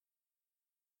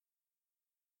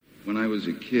When I was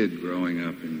a kid growing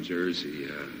up in Jersey,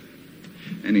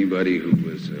 anybody who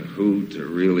was a hoot or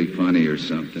really funny or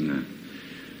something,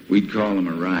 we'd call him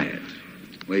a riot.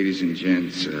 Ladies and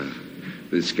gents,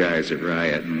 this guy's a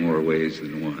riot in more ways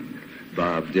than one.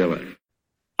 Bob Dylan.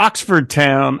 Oxford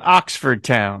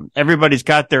Town. Everybody's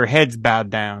got their heads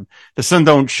bowed down. The sun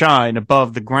don't shine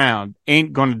above the ground.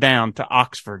 Ain't gonna down to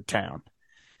Oxford Town.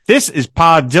 This is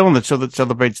Pod Dylan, the show that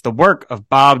celebrates the work of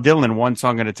Bob Dylan one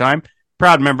song at a time.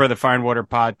 Proud member of the Fire and Water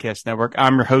Podcast Network.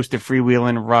 I'm your host of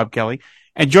Freewheelin', Rob Kelly.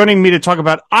 And joining me to talk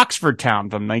about Oxford Town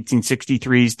from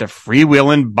 1963's The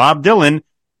Freewheelin' Bob Dylan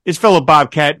is fellow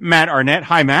Bobcat Matt Arnett.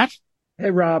 Hi, Matt. Hey,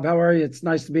 Rob. How are you? It's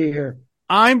nice to be here.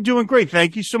 I'm doing great.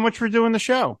 Thank you so much for doing the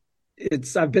show.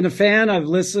 I've been a fan. I've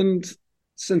listened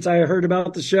since I heard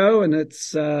about the show, and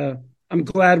I'm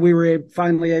glad we were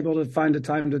finally able to find a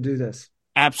time to do this.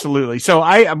 Absolutely.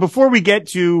 So before we get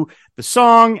to the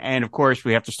song, and of course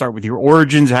we have to start with your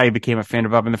origins, how you became a fan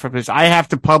of Bob in the first place, I have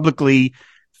to publicly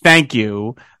thank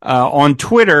you. On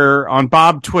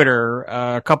Bob Twitter,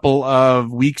 a couple of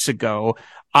weeks ago,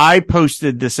 I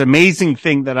posted this amazing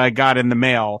thing that I got in the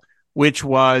mail, which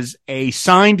was a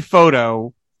signed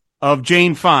photo of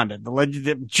Jane Fonda. I don't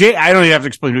even have to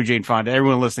explain who Jane Fonda.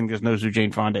 Everyone listening just knows who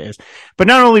Jane Fonda is. But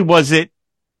not only was it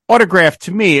autographed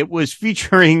to me, it was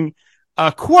featuring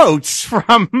quotes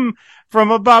from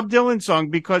a Bob Dylan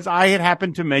song, because I had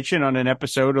happened to mention on an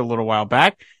episode a little while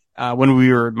back,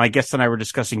 when my guest and I were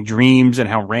discussing dreams and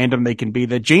how random they can be,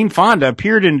 that Jane Fonda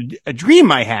appeared in a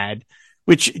dream I had,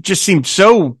 which just seemed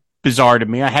so bizarre to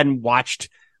me. I hadn't watched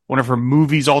one of her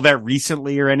movies all that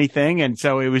recently or anything. And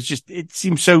so it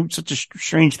seemed such a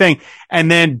strange thing. And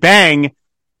then bang,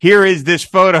 here is this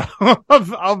photo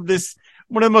of this,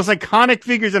 one of the most iconic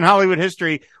figures in Hollywood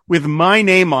history with my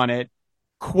name on it,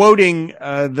 quoting,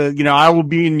 I will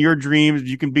be in your dreams,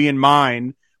 you can be in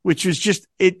mine, which was just,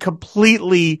 it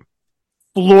completely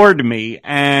floored me.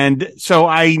 And so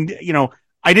I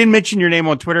didn't mention your name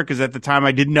on Twitter because at the time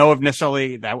I didn't know if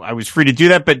necessarily that I was free to do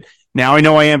that, but now I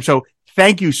know I am. So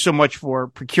thank you so much for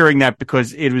procuring that,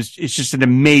 because it's just an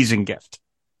amazing gift.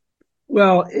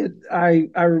 Well, I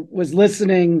was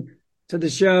listening to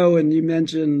the show and you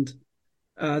mentioned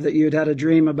that you had a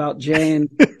dream about Jane.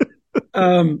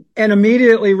 And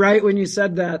immediately, right when you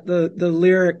said that, the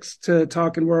lyrics to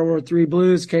Talkin' World War III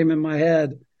Blues came in my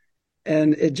head,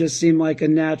 and it just seemed like a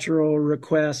natural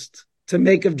request to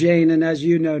make of Jane. And as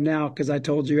you know now, because I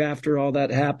told you after all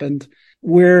that happened,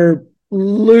 we're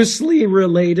loosely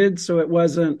related, so it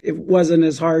wasn't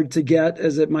as hard to get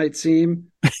as it might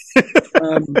seem.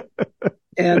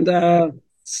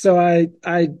 So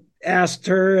I asked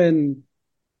her, and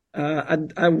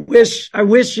I wish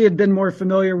she had been more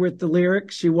familiar with the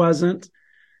lyrics. She wasn't,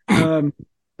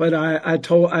 but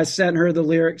I sent her the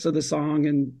lyrics of the song,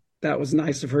 and that was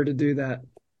nice of her to do that.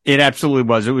 It absolutely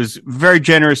was. It was very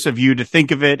generous of you to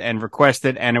think of it and request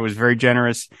it, and it was very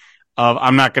generous of,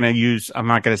 I'm not going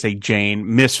to say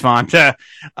Jane, Miss Fonda,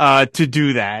 to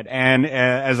do that. And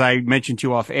as I mentioned to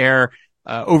you off air,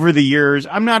 over the years,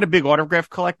 I'm not a big autograph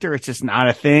collector. It's just not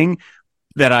a thing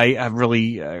that I have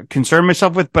really concerned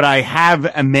myself with, but I have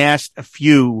amassed a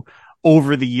few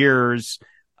over the years,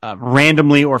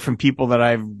 randomly or from people that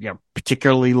I've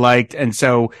particularly liked. And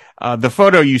so the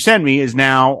photo you sent me is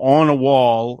now on a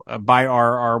wall by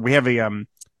we have a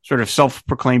sort of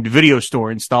self-proclaimed video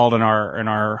store installed in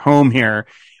our home here.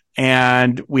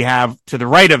 And we have, to the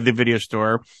right of the video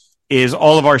store is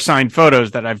all of our signed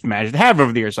photos that I've managed to have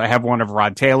over the years. I have one of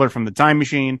Rod Taylor from The Time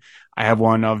Machine. I have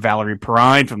one of Valerie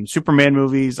Perrine from the Superman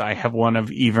movies. I have one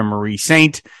of Eva Marie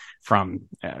Saint from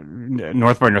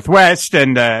North by Northwest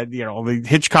and all the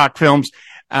Hitchcock films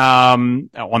on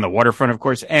the waterfront, of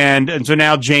course. And so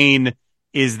now Jane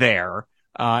is there.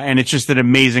 And it's just an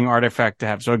amazing artifact to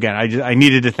have. So again, I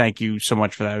needed to thank you so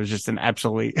much for that. It was just an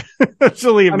absolutely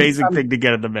amazing thing to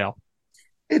get in the mail.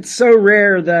 It's so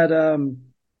rare that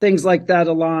things like that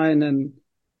align,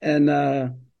 and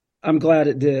I'm glad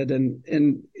it did.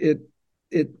 And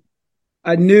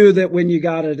I knew that when you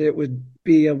got it, it would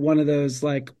be one of those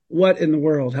like, what in the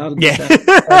world? How did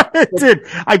that? Dude,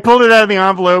 I pulled it out of the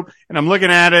envelope and I'm looking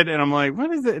at it and I'm like,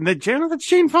 what is it? And that's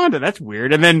Jane Fonda. That's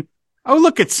weird. And then, oh,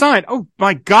 look, it's signed. Oh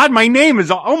my God, my name is,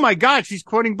 oh my God, she's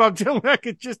quoting Bob Dylan.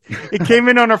 It came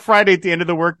in on a Friday at the end of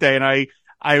the workday, and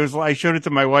I showed it to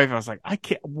my wife. I was like, I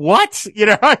can't, what?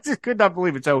 I just could not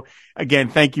believe it. So again,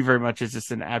 thank you very much. It's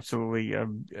just an absolutely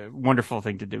wonderful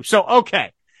thing to do. So,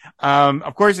 okay.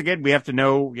 Of course, again, we have to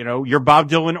know, your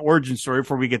Bob Dylan origin story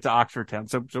before we get to Oxford Town.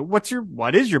 So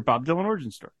what is your Bob Dylan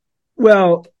origin story?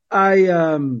 Well, I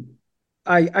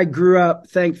grew up,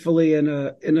 thankfully, in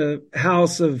a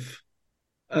house of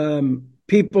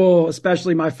people,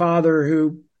 especially my father,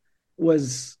 who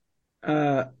was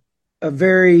a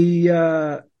very,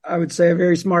 I would say, a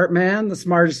very smart man, the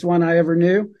smartest one I ever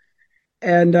knew,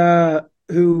 and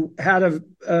who had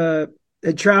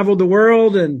traveled the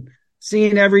world and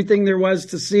seen everything there was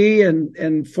to see.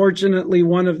 And fortunately,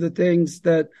 one of the things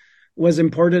that was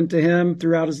important to him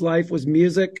throughout his life was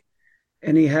music.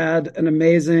 And he had an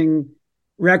amazing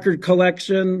record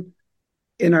collection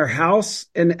in our house.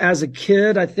 And as a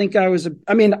kid, I think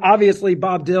obviously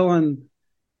Bob Dylan,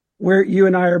 where you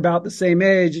and I are about the same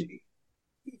age,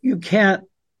 you can't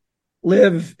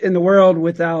live in the world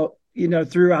without,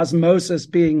 through osmosis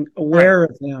being aware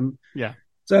of him. Yeah.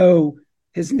 So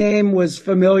his name was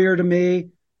familiar to me.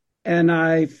 And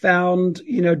I found,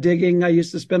 digging, I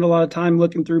used to spend a lot of time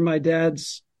looking through my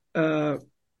dad's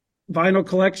vinyl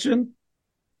collection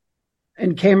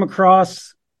and came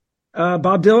across a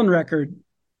Bob Dylan record.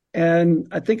 And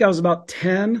I think I was about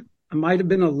 10. I might have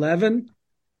been 11.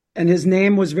 And his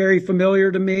name was very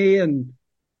familiar to me. And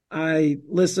I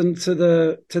listened to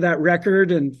that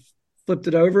record and flipped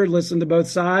it over, listened to both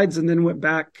sides, and then went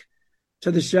back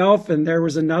to the shelf. And there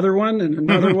was another one and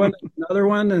another one, and another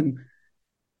one. And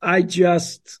I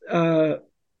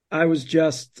was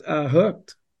just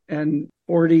hooked. And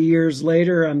 40 years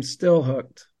later, I'm still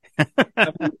hooked.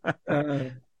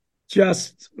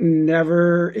 Just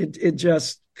never, it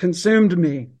just consumed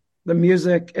me, the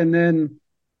music. And then,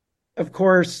 of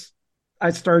course,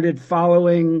 I started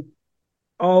following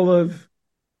all of,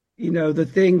 the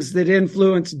things that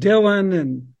influenced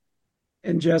Dylan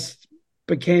and just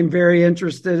became very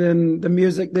interested in the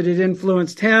music that had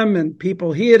influenced him and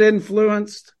people he had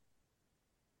influenced.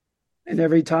 And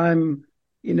every time,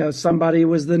 somebody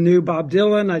was the new Bob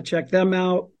Dylan, I checked them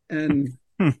out. And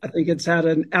I think it's had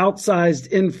an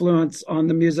outsized influence on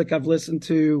the music I've listened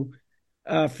to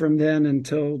from then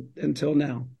until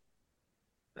now.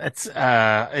 That's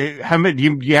how many?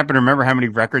 You happen to remember how many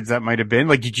records that might have been?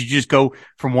 Like, did you just go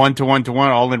from one to one to one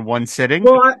all in one sitting?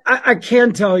 Well, I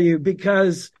can tell you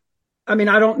because, I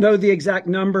don't know the exact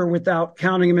number without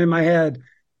counting them in my head.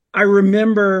 I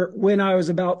remember when I was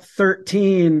about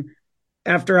 13,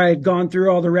 after I had gone through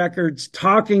all the records,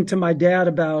 talking to my dad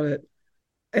about it,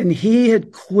 and he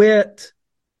had quit.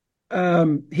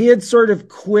 He had sort of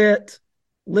quit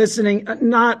listening.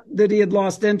 Not that he had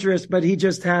lost interest, but he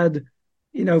just had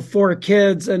 4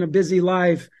 kids and a busy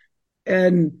life.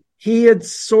 And he had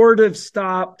sort of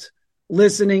stopped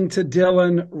listening to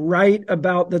Dylan right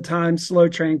about the time Slow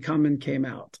Train Comin' came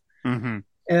out. Mm-hmm.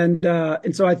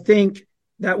 And so I think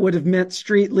that would have meant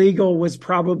Street Legal was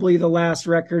probably the last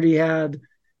record he had,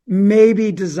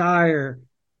 maybe Desire.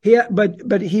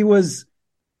 But he was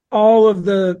all of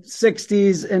the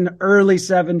 60s and early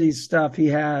 70s stuff he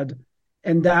had.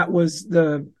 And that was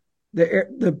the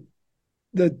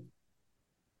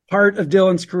part of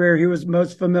Dylan's career he was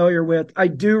most familiar with. I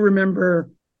do remember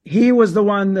he was the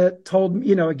one that told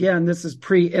me, again, this is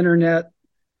pre-internet,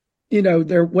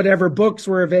 whatever books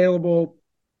were available,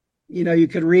 you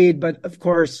could read, but of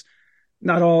course,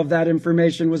 not all of that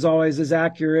information was always as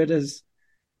accurate as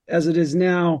it is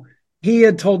now. He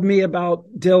had told me about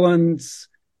Dylan's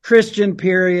Christian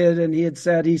period, and he had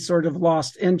said he sort of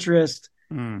lost interest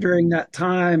during that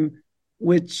time,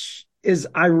 which is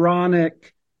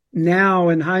ironic now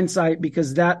in hindsight,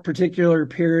 because that particular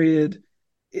period,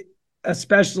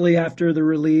 especially after the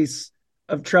release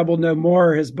of Trouble No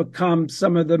More, has become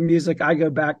some of the music I go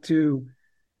back to,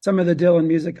 some of the Dylan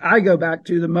music I go back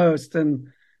to the most. And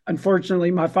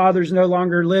unfortunately, my father's no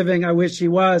longer living. I wish he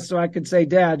was, so I could say,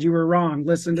 Dad, you were wrong.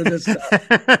 Listen to this stuff.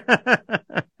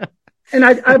 And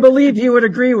I believe he would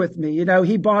agree with me.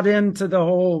 He bought into the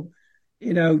whole,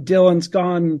 Dylan's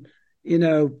gone,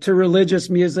 to religious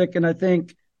music. And I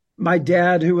think my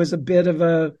dad, who was a bit of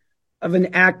an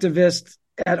activist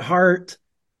at heart,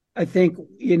 I think,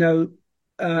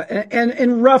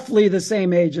 and roughly the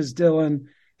same age as Dylan.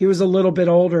 He was a little bit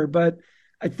older, but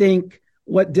I think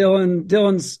what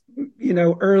Dylan's,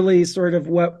 early sort of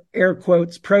what air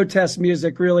quotes protest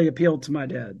music really appealed to my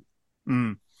dad.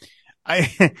 Mm.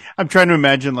 I'm trying to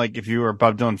imagine, like, if you were a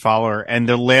Bob Dylan follower and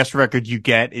the last record you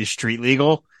get is Street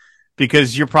Legal,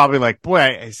 because you're probably like,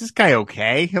 boy, is this guy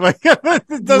okay? Like,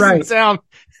 it doesn't sound,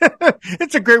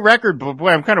 it's a great record, but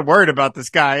boy, I'm kind of worried about this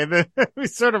guy. And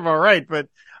he's sort of all right. But,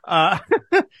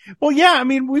 well, yeah,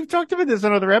 we've talked about this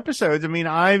on other episodes.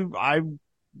 I'm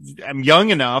young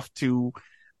enough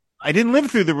I didn't live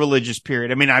through the religious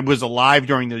period. I was alive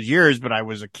during those years, but I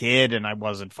was a kid and I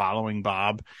wasn't following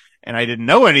Bob. And I didn't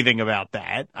know anything about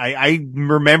that. I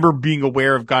remember being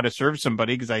aware of Gotta Serve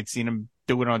Somebody because I'd seen him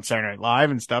do it on Saturday Night Live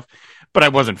and stuff, but I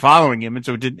wasn't following him. And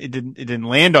so it didn't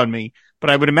land on me. But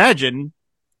I would imagine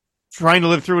trying to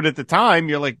live through it at the time,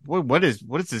 you're like, what is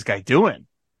this guy doing?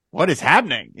 What is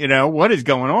happening? What is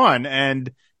going on?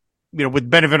 And, with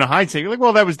benefit of hindsight, you're like,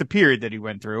 well, that was the period that he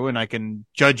went through and I can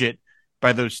judge it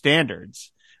by those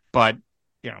standards. But,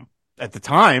 at the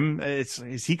time,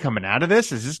 is he coming out of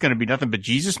this? Is this going to be nothing but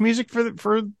Jesus music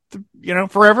for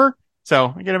forever?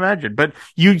 So I can imagine. But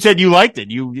you said you liked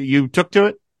it. You took to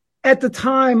it? At the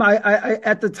time,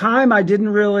 I didn't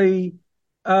really,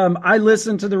 I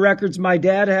listened to the records my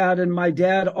dad had, and my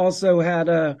dad also had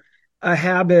a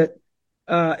habit.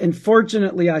 And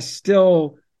fortunately, I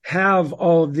still have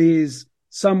all of these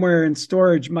somewhere in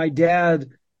storage. My dad,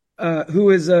 who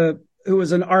was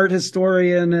an art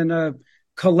historian and a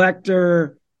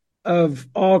collector of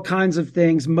all kinds of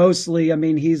things, mostly. I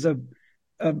mean, he's a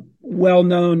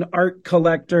well-known art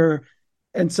collector.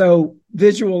 And so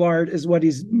visual art is what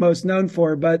he's most known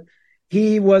for, but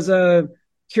he was a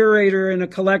curator and a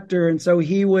collector. And so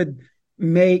he would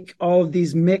make all of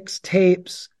these mixed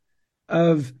tapes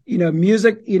of,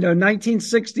 music,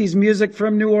 1960s music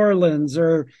from New Orleans,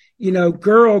 or,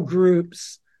 girl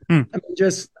groups. I mean,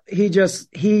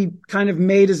 he kind of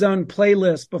made his own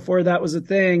playlist before that was a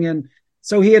thing. And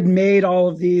so he had made all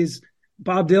of these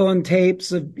Bob Dylan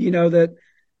tapes of, that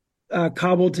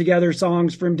cobbled together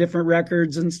songs from different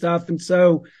records and stuff. And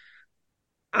so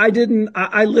I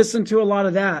listened to a lot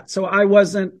of that. So I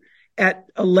wasn't at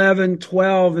 11,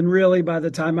 12. And really by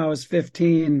the time I was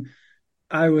 15,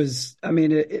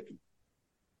 it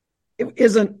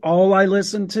isn't all I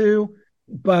listened to,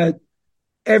 but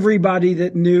everybody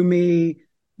that knew me,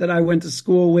 that I went to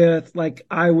school with, like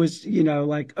I was,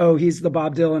 oh, he's the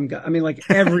Bob Dylan guy. I mean, like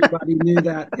everybody knew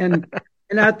that. And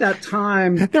at that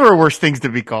time, there were worse things to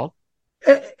be called.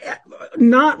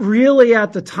 Not really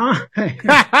at the time,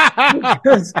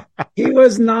 because he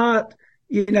was not,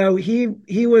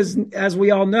 he was, as we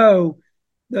all know,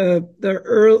 the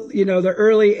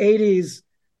early 80s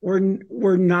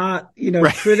were not,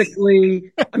 right.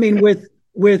 critically, I mean,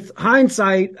 with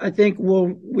hindsight, I think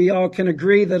we all can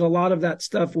agree that a lot of that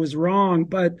stuff was wrong,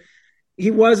 but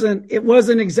it wasn't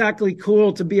exactly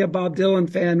cool to be a Bob Dylan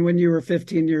fan when you were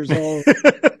 15 years old.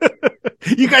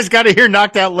 You guys got to hear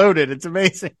Knocked Out Loaded. It's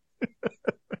amazing.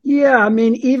 Yeah. I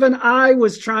mean, even I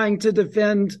was trying to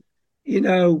defend,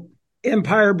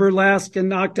 Empire Burlesque and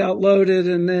Knocked Out Loaded,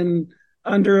 and then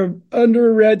under a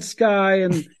red sky.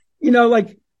 And,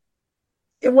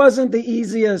 it wasn't the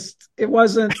easiest. It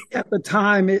wasn't at the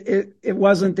time. It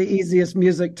wasn't the easiest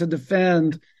music to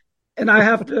defend. And I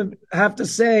have to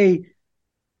say,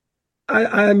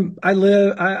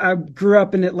 I grew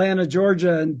up in Atlanta,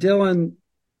 Georgia, and Dylan,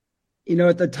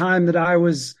 at the time that I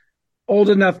was old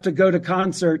enough to go to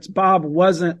concerts, Bob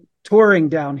wasn't touring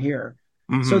down here.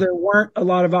 Mm-hmm. So there weren't a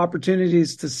lot of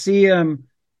opportunities to see him.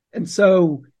 And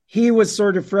so he was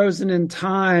sort of frozen in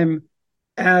time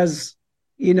as,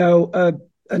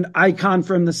 an icon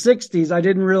from the 60s. I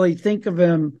didn't really think of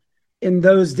him in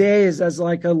those days as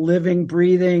like a living,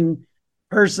 breathing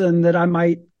person that I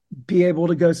might be able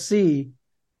to go see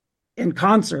in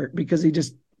concert, because he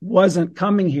just wasn't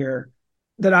coming here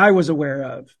that I was aware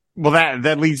of. Well,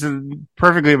 that leads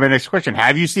perfectly to my next question.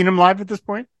 Have you seen him live at this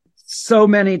point? So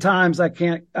many times I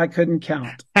couldn't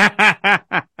count.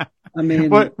 I mean,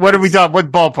 what are we talking?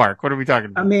 What ballpark? What are we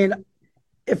talking about? I mean,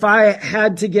 if I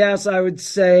had to guess, I would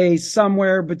say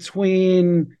somewhere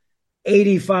between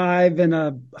 85 and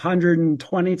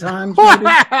 120 times. Maybe.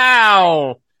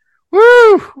 Wow.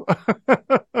 Woo.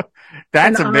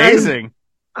 That's amazing.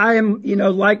 I am,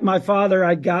 like my father,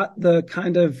 I got the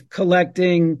kind of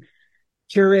collecting,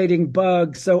 curating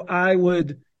bug. So I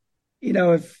would,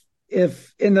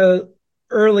 if in the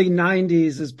early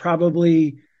 90s is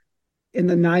probably in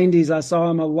the 90s, I saw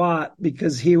him a lot,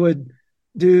 because he would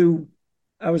do,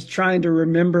 I was trying to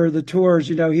remember the tours,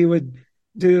 he would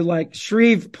do like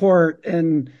Shreveport.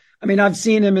 And I mean, I've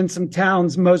seen him in some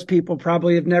towns most people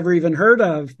probably have never even heard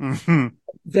of. Mm-hmm.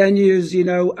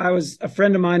 Venues. A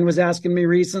friend of mine was asking me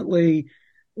recently,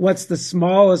 what's the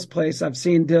smallest place I've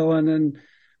seen Dylan? And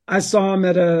I saw him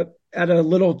at a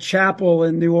little chapel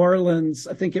in New Orleans.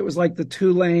 I think it was like the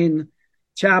Tulane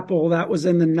Chapel. That was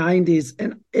in the 90s.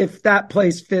 And if that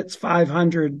place fits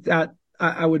 500, that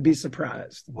I would be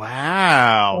surprised.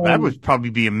 Wow. That would probably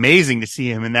be amazing to see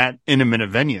him in that intimate a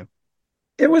venue.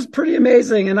 It was pretty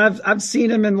amazing. And I've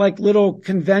seen him in like little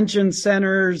convention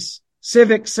centers,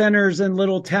 civic centers in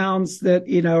little towns that,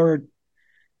 are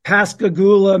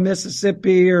Pascagoula,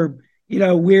 Mississippi, or,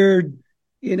 weird,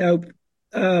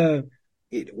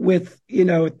 with,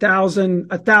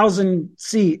 1,000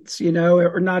 seats,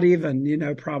 or not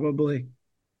even, probably.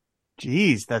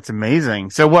 Geez, that's amazing.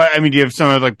 So do you have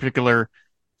some like particular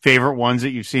favorite ones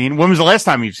that you've seen? When was the last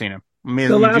time you've seen him?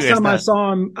 The last time I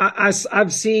saw him,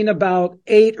 I've seen about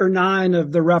 8 or 9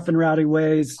 of the Rough and Rowdy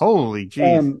Ways. Holy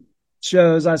jeez.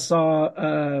 Shows. I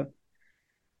saw,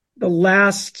 the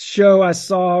last show I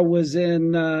saw was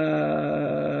in,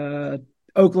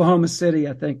 Oklahoma City,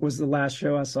 I think was the last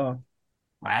show I saw.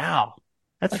 Wow.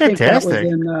 That's fantastic. That was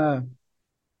in,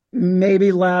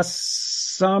 maybe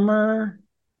last summer.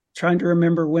 Trying to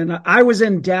remember when I was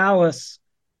in Dallas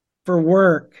for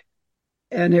work.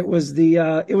 And it was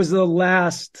the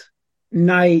last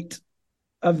night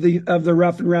of the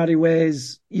Rough and Rowdy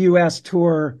Ways U.S.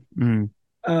 tour.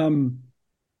 And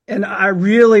I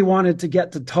really wanted to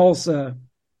get to Tulsa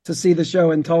to see the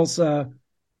show in Tulsa.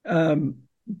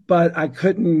 But I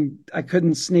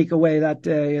couldn't sneak away that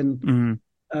day. And,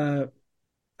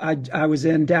 I was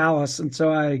in Dallas. And so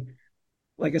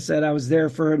like I said, I was there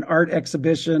for an art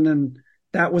exhibition, and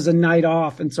that was a night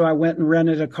off. And so I went and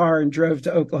rented a car and drove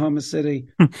to Oklahoma City.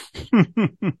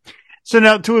 So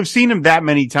now, to have seen him that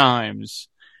many times,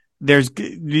 there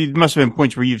must have been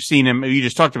points where you've seen him. You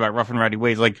just talked about Rough and Rowdy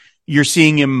Ways. Like, you're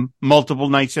seeing him multiple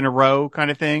nights in a row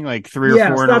kind of thing, like 3 or 4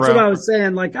 in a row. That's what I was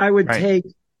saying. Like, I would take,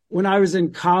 when I was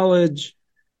in college,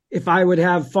 if I would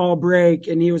have fall break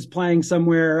and he was playing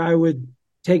somewhere, I would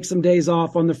take some days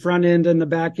off on the front end and the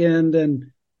back end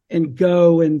and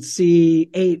go and see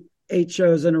 8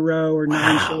 shows in a row or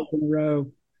 9 shows in a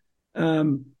row.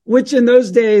 Which in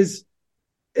those days,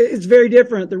 it's very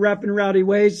different. The Rough and Rowdy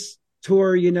Ways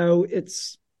tour,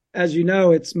 it's, as you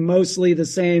know, it's mostly the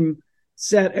same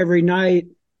set every night.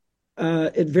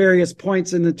 At various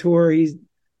points in the tour, he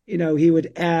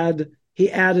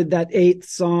added that 8th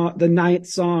song, the 9th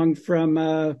song from,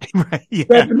 Rough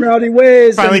and Rowdy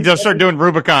Ways. Finally just started doing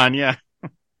Rubicon. Yeah.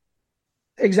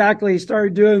 Exactly. He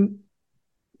started doing,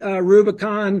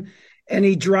 Rubicon, and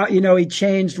he he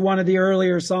changed one of the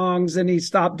earlier songs and he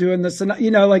stopped doing this,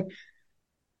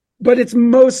 but it's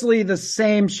mostly the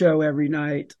same show every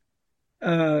night.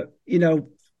 That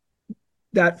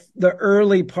the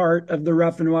early part of the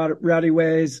Rough and Rowdy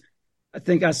Ways, I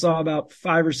think I saw about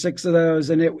 5 or 6 of those,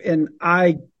 and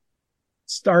I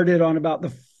started on about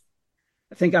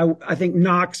I think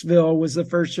Knoxville was the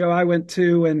first show I went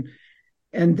to,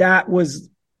 and that was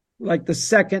like the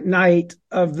second night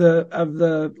of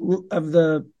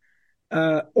the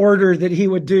order that he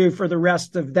would do for the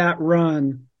rest of that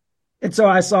run. And so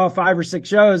I saw 5 or 6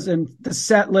 shows, and the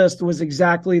set list was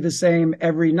exactly the same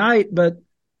every night, but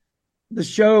the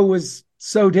show was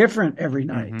so different every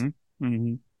night. Mm-hmm.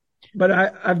 Mm-hmm. But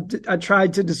I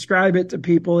tried to describe it to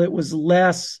people. It was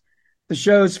the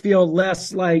shows feel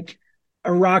less like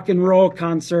a rock and roll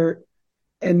concert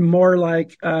and more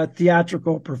like a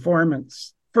theatrical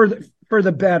performance for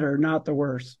the better, not the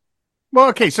worse. Well,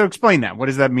 okay. So explain that. What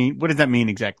does that mean? What does that mean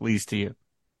exactly, at least to you?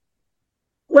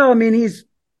 Well, I mean, he's,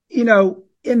 in the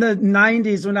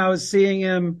 90s when I was seeing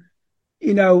him,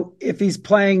 if he's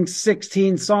playing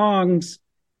 16 songs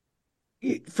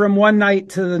from one night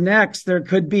to the next, there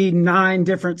could be 9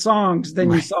 different songs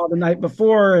than you saw the night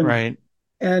before.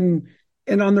 And,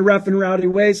 and on the Rough and Rowdy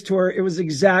Ways tour, it was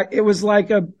like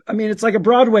it's like a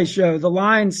Broadway show. The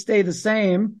lines stay the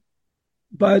same,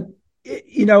 but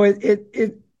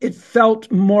it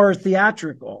felt more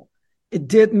theatrical.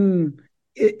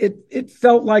 It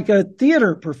felt like a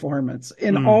theater performance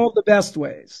in all the best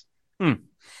ways. And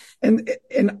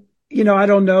I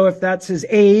don't know if that's his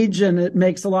age, and it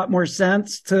makes a lot more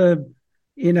sense to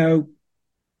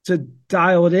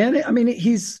dial it in. I mean,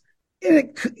 he's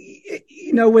in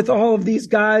it, with all of these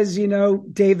guys,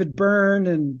 David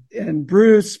Byrne and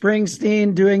Bruce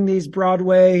Springsteen doing these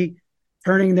Broadway,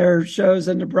 turning their shows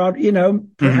into Broadway,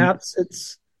 perhaps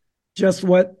it's just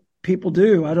what people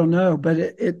do. I don't know, but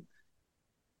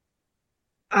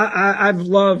I've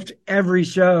loved every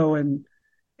show and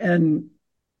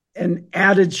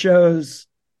added shows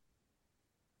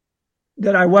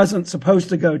that I wasn't supposed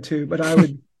to go to, but I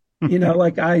would,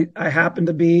 like I happened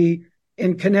to be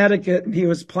in Connecticut, and he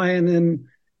was playing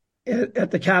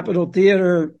at the Capitol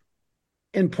Theater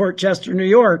in Port Chester, New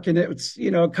York. And it was,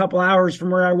 a couple hours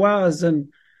from where I was, and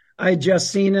I had just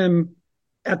seen him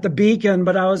at the Beacon,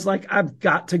 but I was like, I've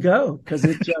got to go, because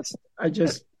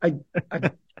I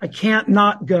can't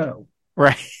not go.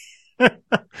 Right.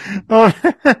 Oh,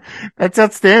 that's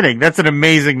outstanding. That's an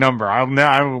amazing number.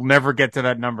 I will never get to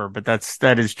that number, but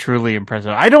that is truly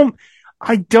impressive. I don't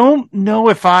know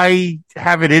if I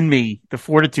have it in me, the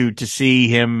fortitude to see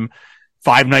him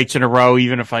 5 nights in a row,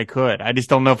 even if I could. I just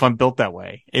don't know if I'm built that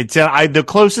way. It's the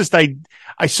closest I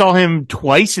saw him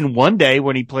twice in one day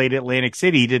when he played Atlantic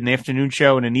City. He did an afternoon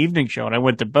show and an evening show, and I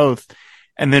went to both.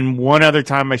 And then one other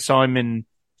time I saw him in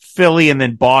Philly and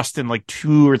then Boston like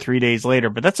 2 or 3 days later,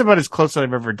 but that's about as close as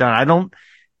I've ever done.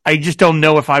 I just don't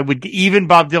know if I would, even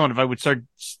Bob Dylan, if I would start.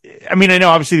 I mean, I know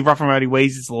obviously the Rough and Rowdy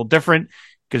Ways is a little different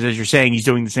because, as you're saying, he's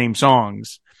doing the same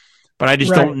songs, but I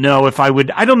just don't know if I would.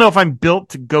 I don't know if I'm built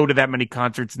to go to that many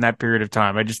concerts in that period of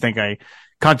time. I just think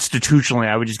constitutionally,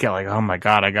 I would just get like, oh my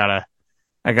God, I gotta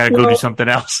go do something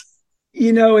else.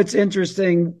 It's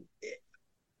interesting.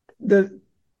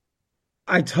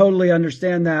 I totally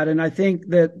understand that. And I think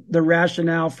that the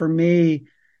rationale for me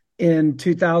in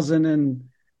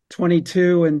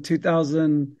 2022 and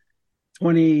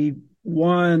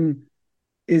 2021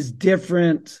 is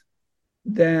different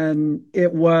than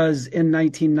it was in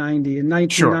 1990. In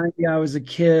 1990, I was a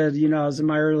kid, I was in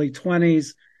my early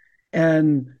 20s,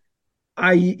 and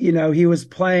he was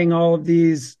playing all of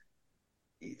these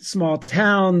small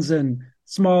towns and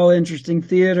small, interesting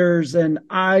theaters. And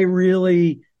I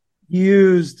really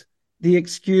used the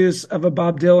excuse of a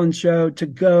Bob Dylan show to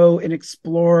go and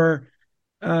explore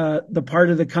the part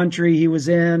of the country he was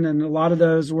in. And a lot of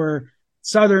those were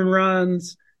southern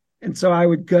runs. And so I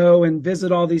would go and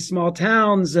visit all these small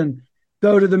towns and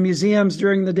go to the museums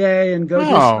during the day and go do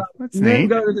stuff, and then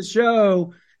go to the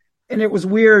show. And it was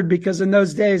weird because in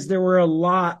those days there were a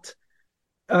lot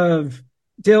of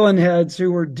Dylan heads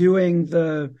who were doing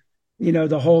the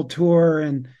whole tour,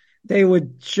 and they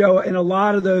would show, and a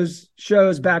lot of those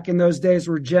shows back in those days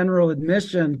were general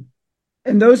admission.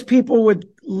 And those people would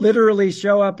literally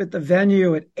show up at the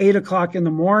venue at 8:00 in the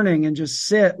morning and just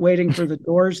sit waiting for the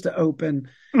doors to open.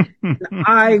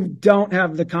 I don't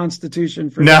have the constitution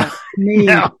for that. To me,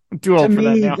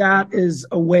 that is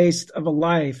a waste of a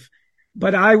life.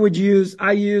 But I used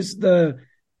it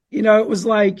was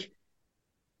like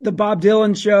the Bob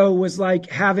Dylan show was like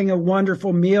having a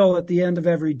wonderful meal at the end of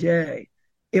every day.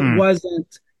 It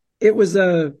wasn't, it was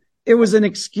an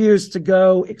excuse to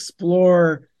go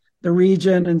explore the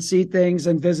region and see things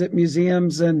and visit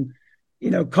museums and,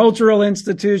 cultural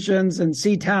institutions and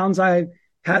see towns I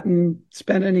hadn't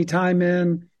spent any time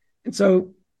in. And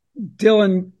so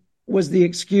Dylan was the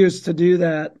excuse to do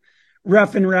that.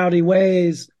 Rough and Rowdy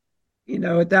Ways,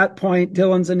 at that point,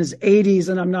 Dylan's in his 80s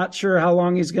and I'm not sure how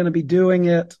long he's going to be doing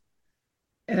it.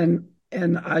 And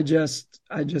I just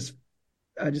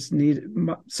needed,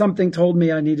 something told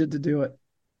me I needed to do it.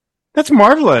 That's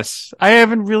marvelous. I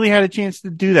haven't really had a chance to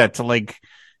do that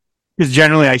because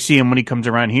generally I see him when he comes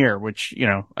around here, which,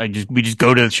 we just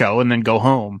go to the show and then go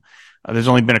home. There's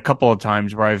only been a couple of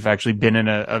times where I've actually been in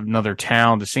another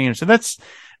town to see him. So that's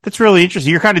really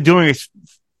interesting. You're kind of doing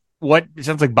what it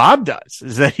sounds like Bob does,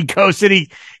 is that he goes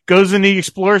and he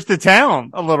explores the town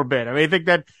a little bit. I mean, I think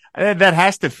that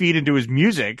has to feed into his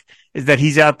music, is that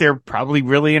he's out there probably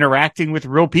really interacting with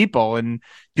real people and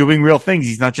doing real things.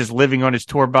 He's not just living on his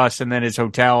tour bus and then his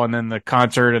hotel and then the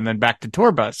concert and then back to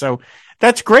tour bus. So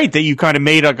that's great that you kind of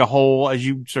made like a whole, as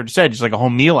you sort of said, just like a whole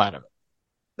meal out of it.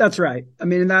 That's right. I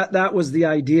mean, that was the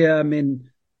idea. I mean,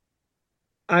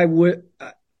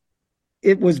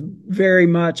 it was very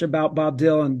much about Bob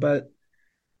Dylan, but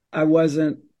I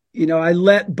wasn't, I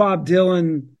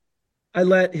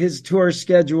let his tour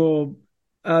schedule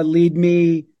lead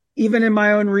me, even in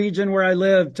my own region where I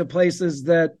live, to places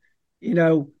that,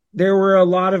 there were a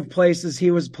lot of places he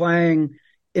was playing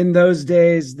in those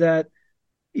days that,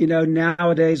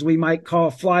 nowadays we might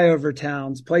call flyover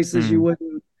towns, places you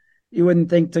wouldn't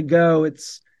think to go.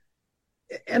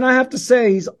 And I have to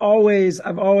say, I've always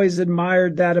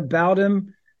admired that about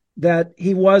him, that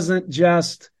he wasn't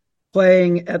just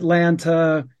playing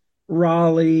Atlanta,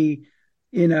 Raleigh,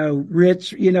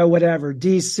 whatever,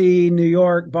 DC, New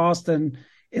York, Boston.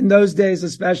 In those days,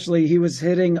 especially, he was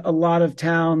hitting a lot of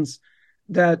towns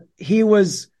that he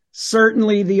was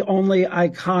certainly the only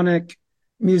iconic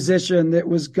musician that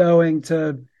was going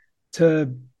to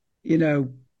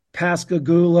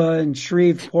Pascagoula and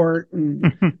Shreveport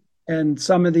and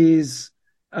some of these,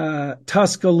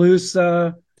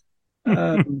 Tuscaloosa.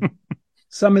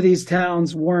 Some of these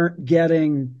towns weren't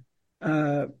getting,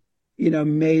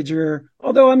 major,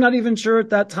 although I'm not even sure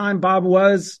at that time Bob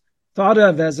was thought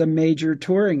of as a major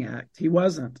touring act. He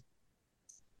wasn't.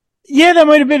 Yeah, that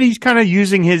might have been, he's kind of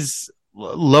using his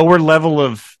lower level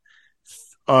of,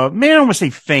 I don't want to say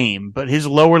fame, but his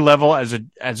lower level as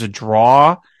a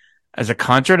draw, as a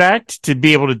concert act to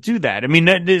be able to do that. I mean,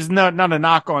 that is not a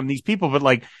knock on these people, but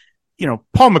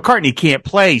Paul McCartney can't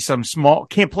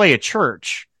play a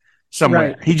church somewhere.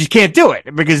 Right. He just can't do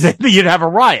it because you'd have a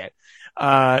riot.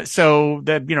 So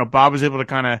that, Bob was able to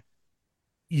kind of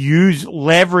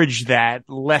leverage that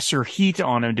lesser heat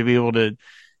on him to be able to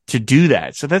do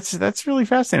that. So that's really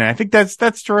fascinating. I think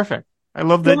that's terrific. I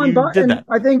love that you did that.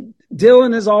 I think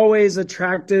Dylan has always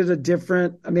attracted a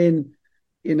different, I mean,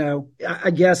 you know,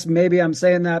 I guess maybe I'm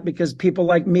saying that because people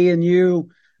like me and you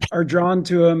are drawn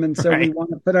to him. And so we Right.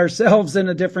 want to put ourselves in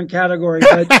a different category.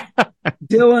 But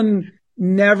Dylan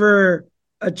never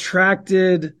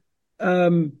attracted,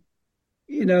 you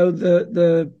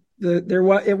know,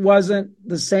 it wasn't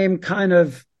the same kind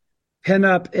of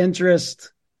pinup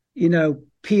interest, you know,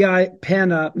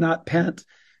 pin up, not pent,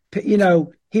 you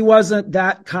know, he wasn't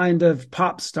that kind of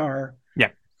pop star. Yeah.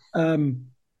 And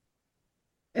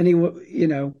he, you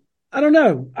know, I don't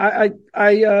know. I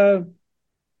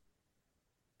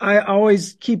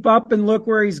always keep up and look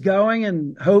where he's going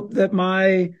and hope that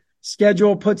my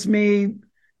schedule puts me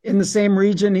in the same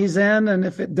region he's in. And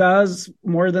if it does,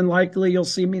 more than likely you'll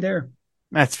see me there.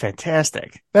 That's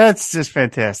fantastic. That's just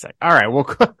fantastic. All right. Well,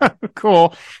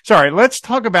 cool. Sorry. Let's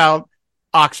talk about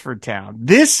Oxford Town.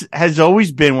 This has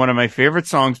always been one of my favorite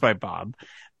songs by Bob.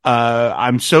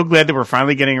 I'm so glad that we're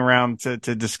finally getting around to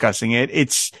discussing it.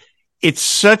 It's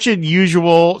such so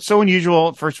unusual.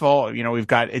 First of all, you know,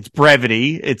 it's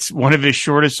brevity. It's one of his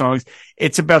shortest songs.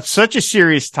 It's about such a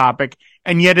serious topic,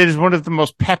 and yet it is one of the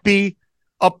most peppy,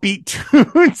 upbeat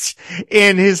tunes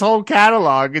in his whole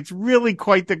catalog. It's really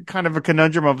quite the kind of a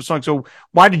conundrum of a song. So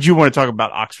why did you want to talk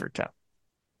about Oxford Town?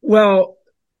 Well,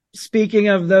 speaking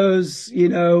of those, you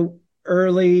know,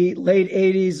 late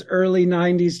 80s, early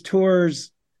 90s tours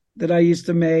that I used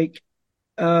to make,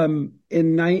 in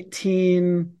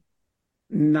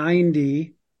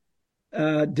 1990,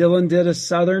 Dylan did a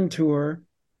Southern tour.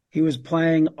 He was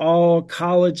playing all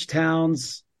college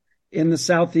towns in the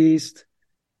Southeast.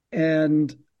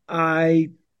 And I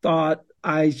thought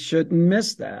I shouldn't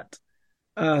miss that.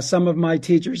 Some of my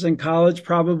teachers in college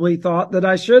probably thought that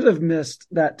I should have missed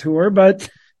that tour, but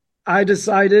I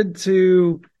decided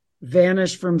to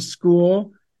vanish from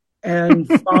school and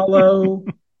follow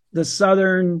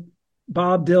the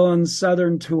Bob Dylan's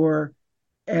Southern tour.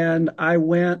 And I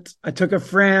took a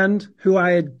friend who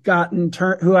I had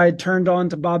turned on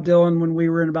to Bob Dylan when we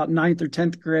were in about 9th or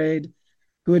 10th grade,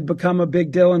 who had become a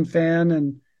big Dylan fan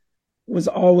and was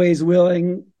always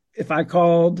willing, if I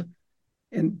called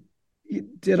and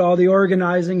did all the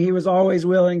organizing, he was always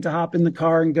willing to hop in the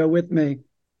car and go with me.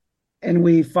 And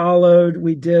we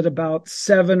did about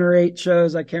 7 or 8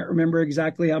 shows. I can't remember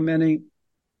exactly how many.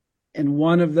 And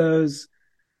one of those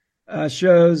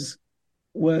shows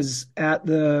was at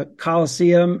the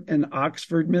Coliseum in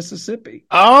Oxford, Mississippi.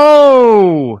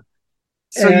 Oh,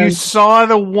 so you saw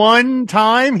the one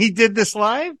time he did this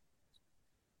live?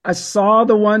 I saw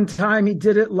the one time he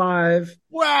did it live.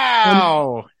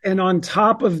 Wow. And on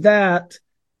top of that,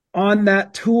 on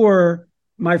that tour,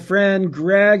 my friend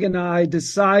Greg and I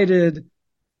decided,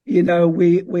 you know,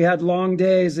 we had long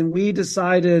days, and we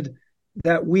decided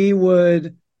that we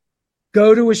would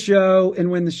go to a show, and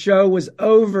when the show was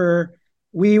over,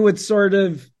 we would sort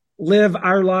of live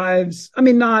our lives. I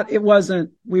mean,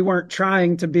 we weren't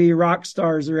trying to be rock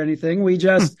stars or anything. We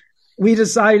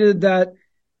decided that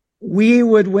we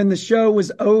would, when the show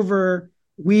was over,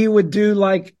 we would do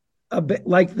like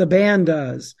the band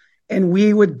does, and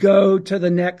we would go to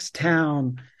the next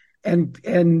town,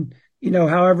 and you know,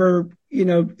 however, you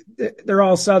know, they're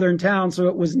all Southern towns, so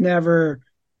it was never,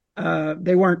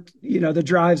 they weren't, you know, the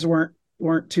drives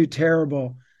weren't too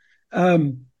terrible.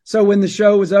 So when the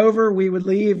show was over, we would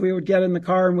leave, we would get in the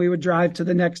car, and we would drive to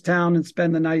the next town and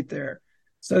spend the night there,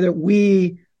 so that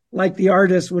we, like the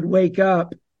artist, would wake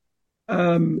up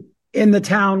in the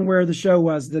town where the show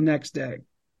was the next day.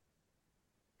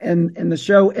 And the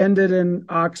show ended in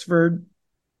Oxford.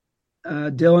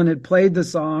 Dylan had played the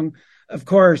song. Of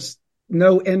course,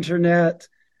 no internet.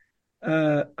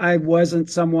 I wasn't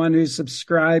someone who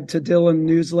subscribed to Dylan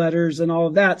newsletters and all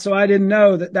of that, so I didn't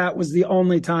know that was the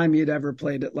only time he'd ever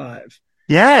played it live.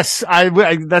 Yes,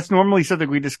 that's normally something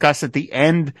we discuss at the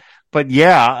end, but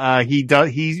yeah,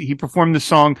 he performed the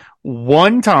song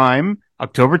one time,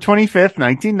 October 25th,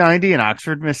 1990 in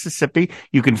Oxford, Mississippi.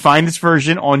 You can find this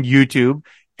version on YouTube,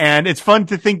 and it's fun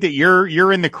to think that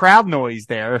you're in the crowd noise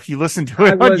there if you listen to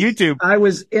it on YouTube. I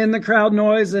was in the crowd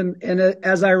noise, and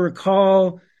as I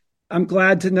recall, I'm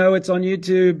glad to know it's on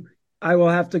YouTube. I will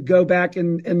have to go back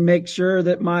and make sure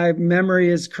that my memory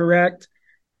is correct.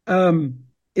 The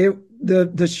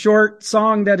short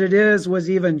song that it is was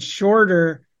even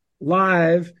shorter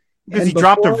live. Because he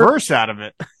dropped a verse out of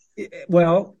it.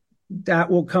 Well,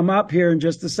 that will come up here in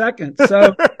just a second.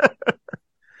 So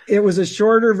it was a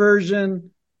shorter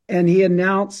version, and he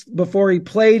announced before he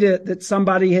played it that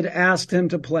somebody had asked him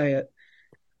to play it.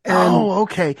 And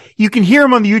okay. You can hear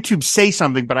him on the YouTube say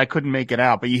something, but I couldn't make it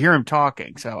out, but you hear him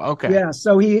talking. So, okay. yeah,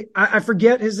 so I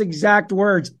forget his exact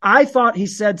words. I thought he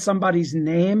said somebody's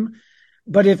name,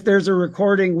 but if there's a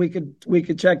recording, we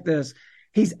could check this.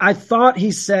 I thought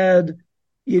he said,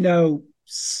 you know,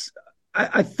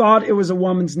 I thought it was a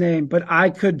woman's name, but I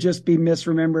could just be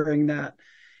misremembering that.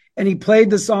 And he played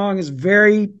the song as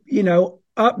very, you know,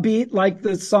 upbeat like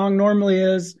the song normally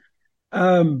is.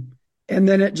 And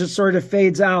then it just sort of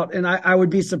fades out. And I would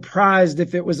be surprised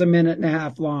if it was a minute and a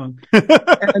half long.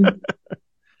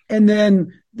 And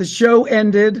then the show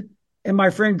ended, and my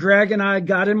friend Greg and I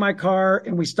got in my car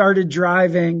and we started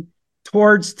driving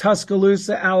towards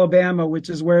Tuscaloosa, Alabama, which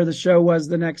is where the show was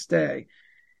the next day.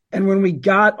 And when we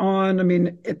got on, I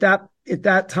mean, at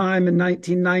that time in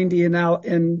 1990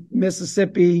 in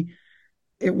Mississippi,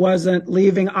 it wasn't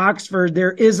leaving Oxford.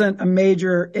 There isn't a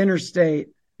major interstate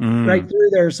right through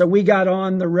there. So we got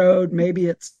on the road. Maybe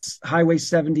it's Highway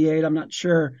 78. I'm not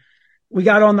sure. We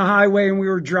got on the highway and we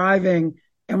were driving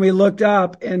and we looked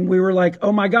up and we were like,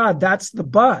 oh my God, that's the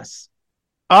bus.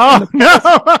 Oh,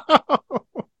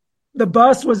 The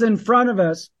bus was in front of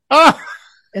us. no.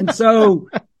 And so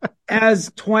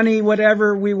as 20,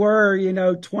 whatever we were, you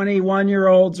know,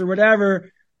 21-year-olds or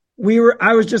whatever,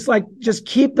 I was just like, just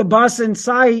keep the bus in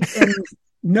sight. And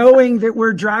knowing that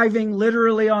we're driving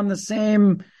literally on the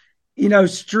same, you know,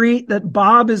 street that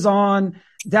Bob is on,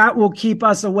 that will keep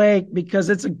us awake because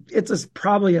it's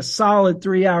probably a solid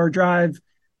 3-hour drive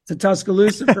to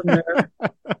Tuscaloosa from there.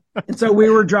 And so we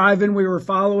were driving, we were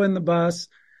following the bus.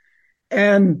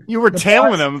 And you were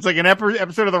tailing them. It's like an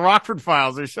episode of the Rockford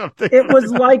Files or something. It was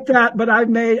like that, but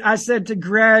I said to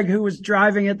Greg, who was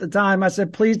driving at the time, I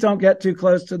said, please don't get too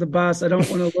close to the bus. I don't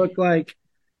want to look like,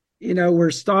 you know,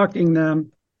 we're stalking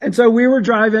them. And so we were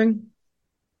driving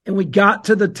and we got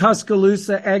to the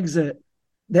Tuscaloosa exit,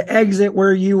 the exit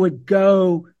where you would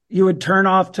turn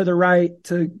off to the right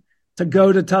to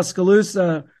go to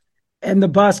Tuscaloosa, and the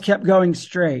bus kept going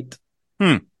straight.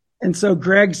 And so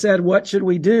Greg said, what should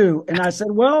we do? And I said,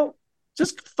 well,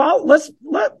 just follow, let's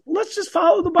just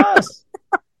follow the bus.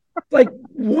 Like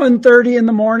 1:30 in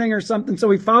the morning or something. So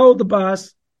we followed the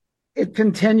bus. It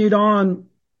continued on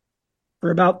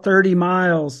for about 30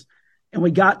 miles. And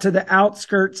we got to the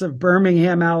outskirts of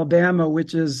Birmingham, Alabama,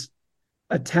 which is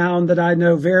a town that I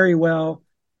know very well.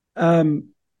 I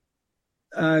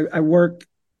work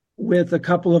with a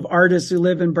couple of artists who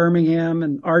live in Birmingham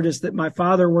and artists that my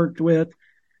father worked with.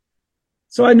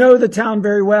 So I know the town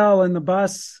very well, and the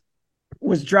bus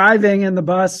was driving and the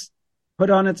bus put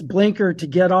on its blinker to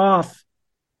get off,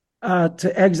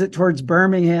 to exit towards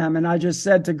Birmingham. And I just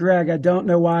said to Greg, I don't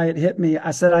know why it hit me.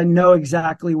 I said, I know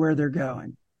exactly where they're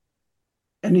going.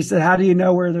 And he said, how do you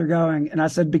know where they're going? And I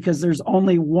said, because there's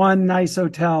only one nice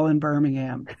hotel in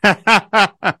Birmingham.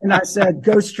 And I said,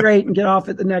 go straight and get off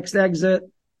at the next exit.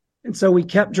 And so we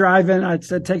kept driving. I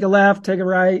said, take a left, take a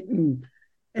right. And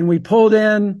we pulled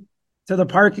in to the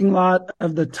parking lot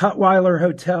of the Tutwiler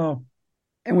Hotel,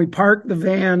 and we parked the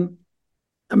van.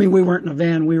 I mean, we weren't in a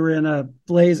van. We were in a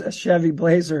Chevy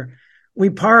Blazer. We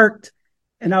parked,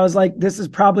 and I was like, this is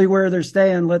probably where they're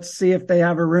staying. Let's see if they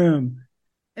have a room.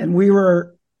 And we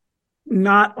were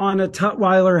not on a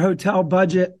Tutwiler Hotel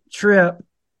budget trip,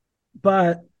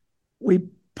 but we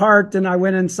parked and I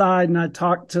went inside and I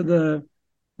talked to the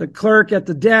clerk at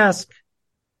the desk.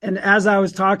 And as I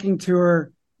was talking to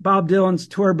her, Bob Dylan's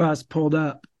tour bus pulled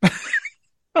up.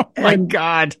 Oh my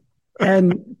God.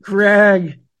 And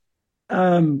Greg,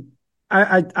 I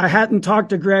hadn't talked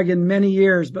to Greg in many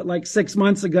years, but like 6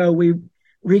 months ago, we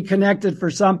reconnected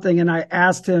for something. And I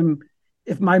asked him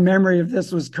if my memory of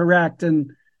this was correct.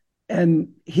 And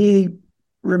he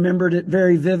remembered it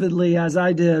very vividly, as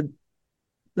I did.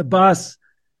 The bus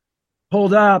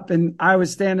pulled up and I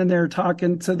was standing there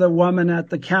talking to the woman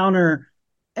at the counter,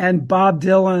 and Bob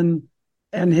Dylan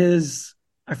and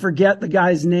I forget the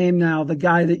guy's name now, the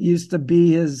guy that used to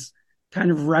be his kind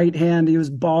of right hand. He was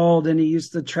bald and he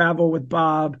used to travel with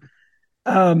Bob.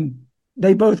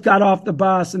 They both got off the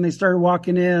bus and they started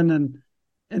walking in,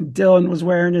 and Dylan was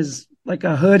wearing his like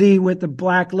a hoodie with a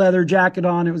black leather jacket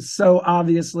on. It was so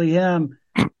obviously him.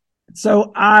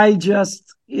 So I just,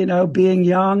 you know, being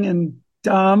young and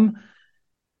dumb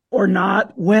or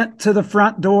not, went to the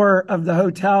front door of the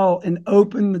hotel and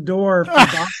opened the door for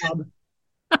Bob.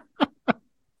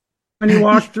 When he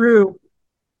walked through,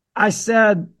 I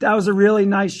said, that was a really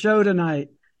nice show tonight.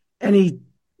 And he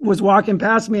was walking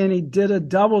past me and he did a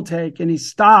double take and he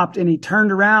stopped and he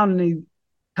turned around and he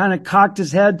kind of cocked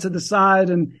his head to the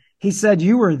side and he said,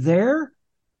 you were there?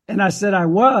 And I said, I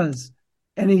was.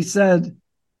 And he said,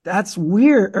 that's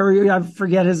weird. Or I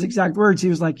forget his exact words. He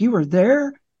was like, you were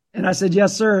there? And I said,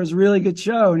 yes, sir. It was a really good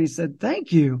show. And he said,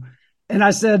 thank you. And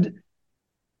I said,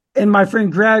 and my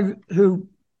friend Greg, who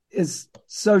is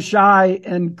so shy,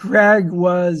 and Greg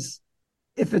was,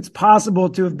 if it's possible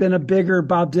to have been a bigger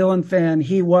Bob Dylan fan,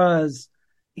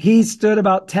 he stood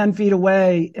about 10 feet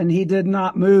away and he did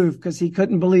not move because he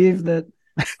couldn't believe that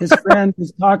his friend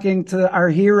was talking to our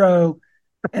hero.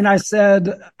 And I said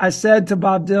to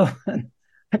Bob Dylan,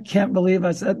 I can't believe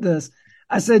I said this.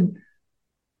 I said,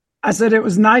 it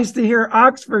was nice to hear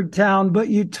Oxford Town, but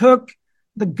you took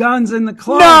the guns in the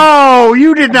club. No,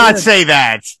 you did not say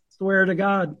that. Swear to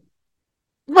God.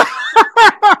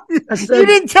 I said, you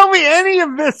didn't tell me any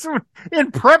of this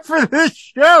in prep for this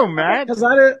show, man. Because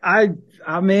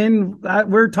I mean,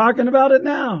 we're talking about it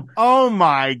now. Oh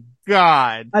my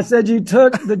God. I said, you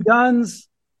took the guns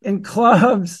and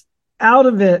clubs out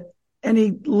of it. And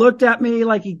he looked at me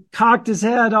like he cocked his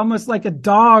head, almost like a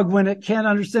dog when it can't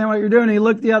understand what you're doing. He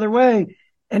looked the other way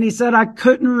and he said, I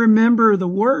couldn't remember the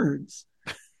words.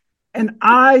 And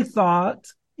I thought,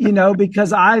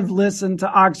 because I've listened to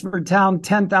Oxford Town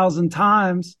 10,000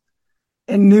 times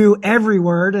and knew every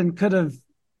word and could have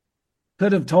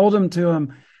told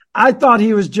him. I thought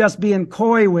he was just being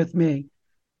coy with me.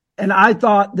 And I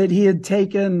thought that he had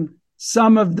taken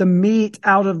some of the meat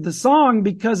out of the song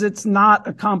because it's not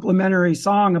a complimentary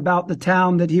song about the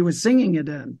town that he was singing it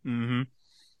in. Mm-hmm.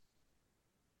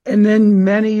 And then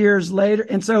many years later,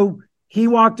 and so he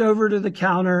walked over to the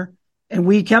counter and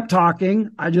we kept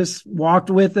talking. I just walked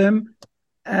with him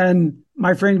and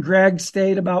my friend Greg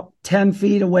stayed about 10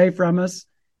 feet away from us.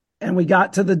 And we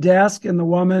got to the desk and the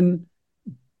woman,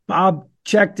 Bob,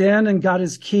 checked in and got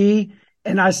his key.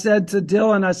 And I said to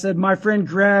Dylan, my friend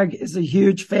Greg is a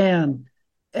huge fan.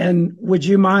 And would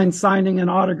you mind signing an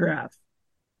autograph?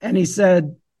 And he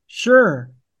said,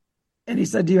 sure. And he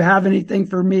said, do you have anything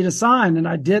for me to sign? And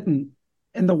I didn't.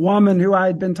 And the woman who I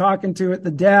had been talking to at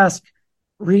the desk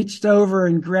reached over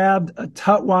and grabbed a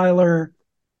Tutwiler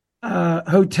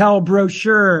hotel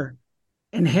brochure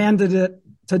and handed it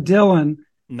to Dylan.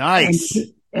 Nice.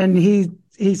 And he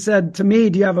said to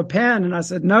me, do you have a pen? And I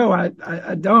said, no,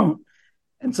 I don't.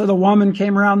 And so the woman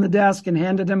came around the desk and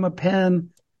handed him a pen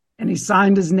and he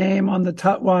signed his name on the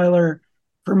Tutwiler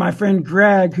for my friend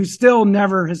Greg, who still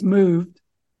never has moved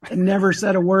and never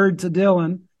said a word to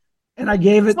Dylan. And I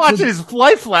gave it watching his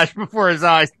life flash before his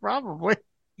eyes, probably.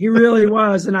 He really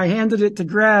was. And I handed it to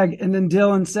Greg. And then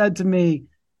Dylan said to me,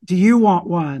 do you want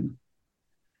one?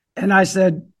 And I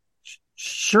said,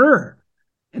 sure.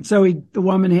 And so the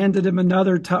woman handed him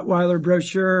another Tutwiler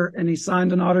brochure and he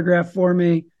signed an autograph for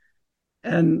me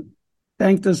and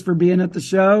thanked us for being at the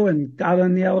show and got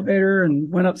on the elevator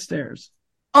and went upstairs.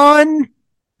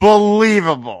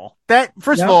 Unbelievable. That,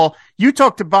 first of all, you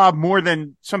talked to Bob more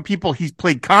than some people he's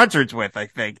played concerts with, I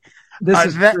think. This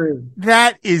is true.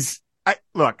 That is,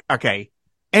 look, okay.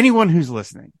 Anyone who's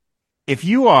listening, if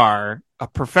you are a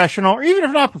professional or even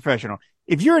if not professional,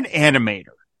 if you're an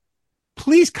animator,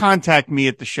 please contact me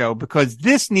at the show because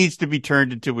this needs to be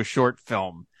turned into a short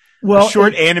film. Well, a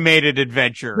short animated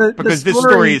adventure because this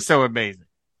story is so amazing.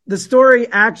 The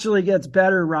story actually gets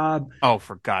better, Rob. Oh,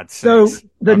 for God's sake. So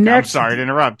I'm sorry to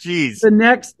interrupt. Jeez. The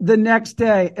next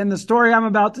day, and the story I'm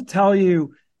about to tell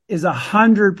you is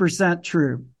 100%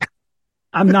 true.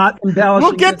 I'm not embellishing.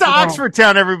 We'll get to Oxford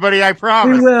Town, everybody. I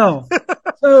promise. We will.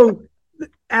 So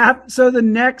the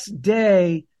next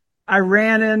day I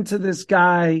ran into this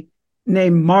guy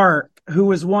named Mark, who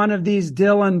was one of these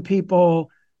Dylan people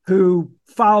who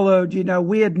followed,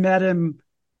 we had met him.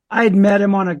 I had met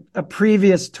him on a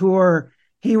previous tour.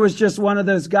 He was just one of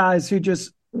those guys who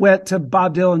just went to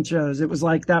Bob Dylan shows. It was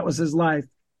like that was his life.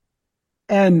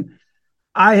 And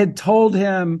I had told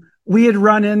him we had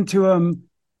run into him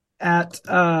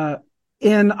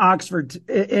in Oxford,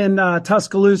 in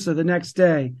Tuscaloosa the next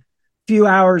day, a few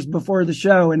hours before the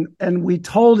show. And we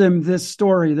told him this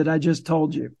story that I just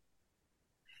told you.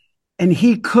 And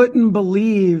he couldn't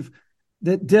believe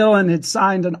that Dylan had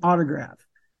signed an autograph.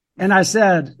 And I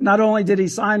said, not only did he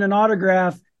sign an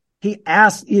autograph, he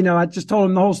asked, I just told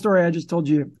him the whole story I just told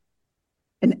you.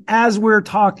 And as we're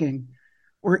talking,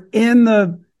 we're in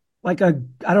I don't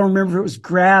remember if it was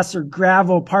grass or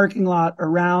gravel parking lot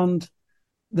around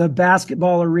the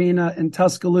basketball arena in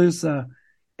Tuscaloosa.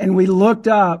 And we looked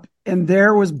up and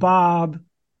there was Bob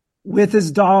with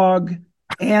his dog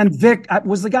and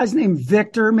was the guy's name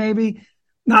Victor, maybe?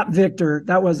 Not Victor.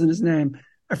 That wasn't his name.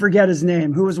 I forget his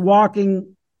name, who was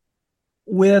walking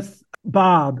with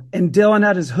Bob, and Dylan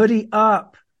had his hoodie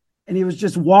up and he was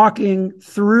just walking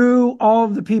through all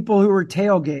of the people who were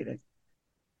tailgating.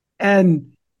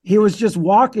 And he was just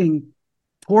walking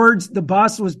towards the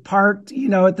bus was parked,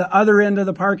 at the other end of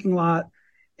the parking lot.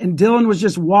 And Dylan was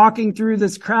just walking through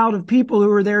this crowd of people who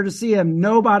were there to see him.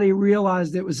 Nobody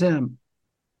realized it was him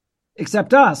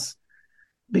except us,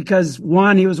 because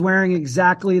one, he was wearing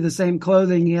exactly the same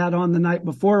clothing he had on the night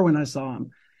before when I saw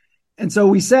him. And so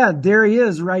we said, there he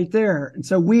is right there. And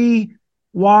so we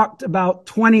walked about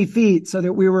 20 feet so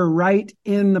that we were right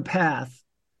in the path.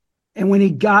 And when he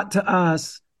got to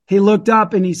us, he looked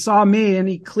up and he saw me, and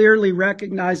he clearly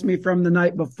recognized me from the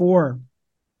night before,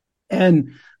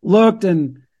 and looked,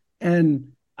 and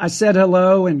I said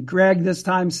hello, and Greg this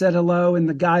time said hello, and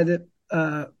the guy that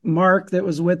Mark that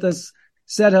was with us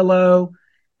said hello,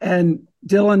 and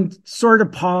Dylan sort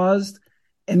of paused,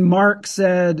 and Mark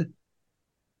said,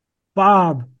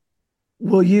 "Bob,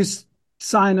 will you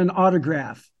sign an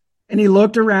autograph?" And he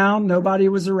looked around, nobody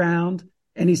was around,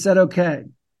 and he said, "Okay."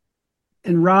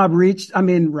 And Mark reached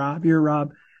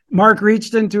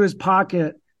into his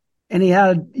pocket, and he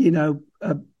had,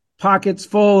 pockets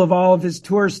full of all of his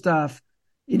tour stuff,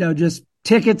 just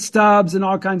ticket stubs and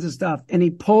all kinds of stuff. And he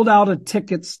pulled out a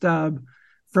ticket stub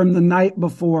from the night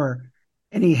before,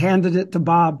 and he handed it to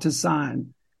Bob to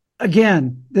sign.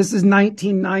 Again, this is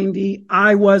 1990.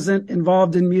 I wasn't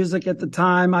involved in music at the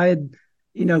time. I had,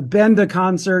 been to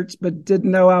concerts, but didn't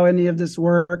know how any of this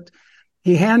worked.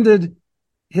 He handed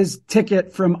his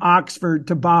ticket from Oxford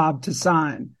to Bob to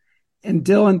sign. And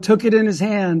Dylan took it in his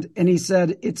hand, and he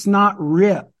said, "It's not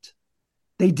ripped.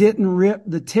 They didn't rip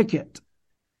the ticket."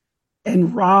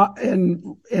 And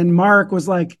Mark was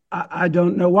like, I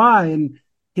don't know why. And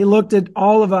he looked at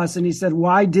all of us and he said,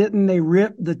 "Why didn't they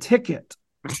rip the ticket?"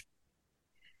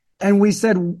 And we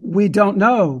said, "We don't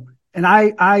know." And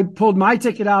I pulled my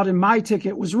ticket out, and my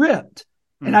ticket was ripped.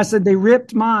 And I said, "They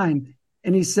ripped mine."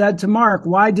 And he said to Mark,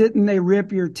 "Why didn't they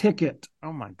rip your ticket?"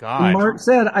 Oh my God. And Mark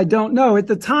said, "I don't know." At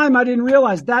the time, I didn't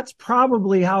realize that's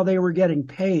probably how they were getting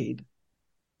paid.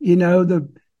 You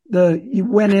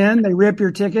went in, they rip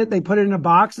your ticket, they put it in a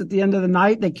box. At the end of the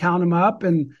night, they count them up,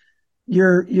 and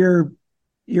your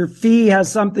fee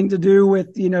has something to do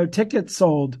with, tickets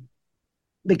sold,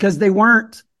 because they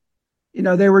weren't,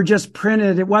 they were just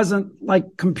printed. It wasn't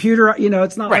like computer,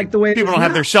 it's not like the way people don't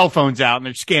have their cell phones out and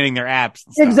they're scanning their apps.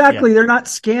 And stuff. Exactly. Yeah. They're not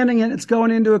scanning it. It's going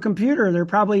into a computer. They're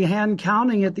probably hand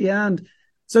counting at the end.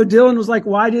 So Dylan was like,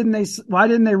 why didn't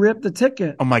they rip the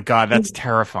ticket? Oh my God. That's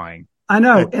terrifying. I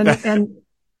know.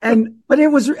 But it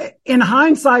was, in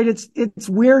hindsight, it's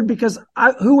weird, because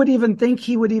who would even think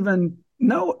he would even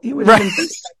know? He would even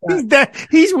think like that.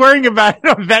 He's worrying about it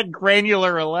on that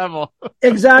granular a level.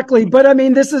 Exactly. But I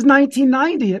mean, this is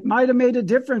 1990. It might have made a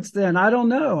difference then. I don't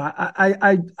know.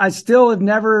 I still have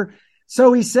never.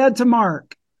 So he said to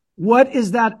Mark, "What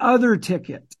is that other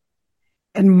ticket?"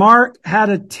 And Mark had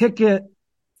a ticket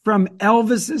from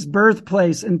Elvis's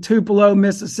birthplace in Tupelo,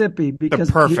 Mississippi, because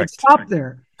he had stopped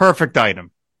there. Perfect item.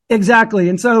 Exactly.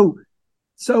 And so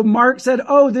Mark said,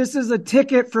 "Oh, this is a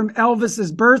ticket from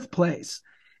Elvis's birthplace."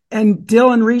 And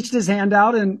Dylan reached his hand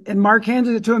out, and Mark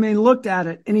handed it to him, and he looked at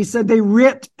it, and he said, "They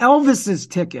ripped Elvis's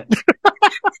ticket."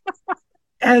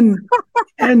 and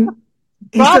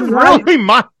he Bob's said,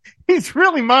 "Right." He's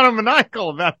really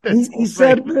monomaniacal about this. He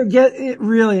said,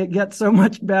 it gets so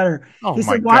much better. Oh, he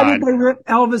my said, "Why God. did they rip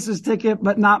Elvis's ticket,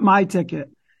 but not my ticket?"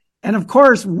 And of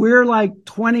course, we're like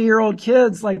 20-year-old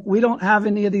kids. Like, we don't have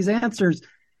any of these answers.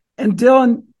 And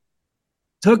Dylan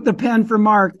took the pen from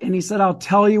Mark, and he said, "I'll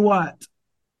tell you what,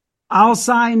 I'll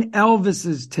sign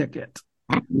Elvis's ticket,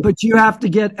 but you have to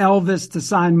get Elvis to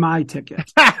sign my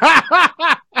ticket."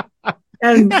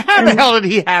 And how the hell did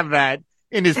he have that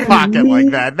in his pocket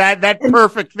like that? That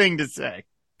perfect thing to say.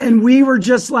 And we were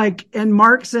just like, and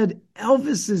Mark said,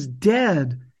 "Elvis is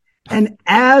dead." And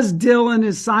as Dylan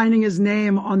is signing his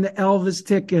name on the Elvis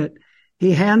ticket,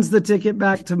 he hands the ticket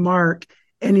back to Mark,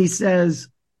 and he says,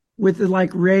 with the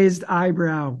raised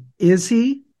eyebrow, "Is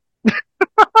he?"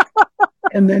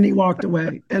 And then he walked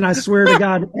away. And I swear to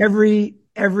God, every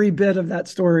bit of that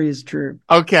story is true.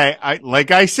 Okay.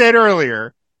 Like I said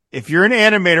earlier, if you're an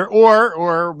animator,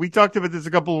 or we talked about this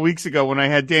a couple of weeks ago when I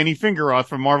had Danny Fingeroth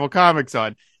from Marvel Comics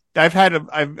on, I've had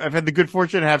the good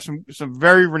fortune to have some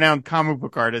very renowned comic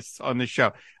book artists on this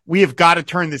show. We have got to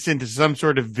turn this into some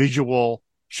sort of visual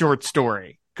short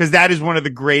story, because that is one of the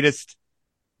greatest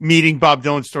meeting Bob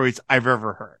Dylan stories I've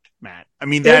ever heard, Matt. I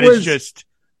mean, that is just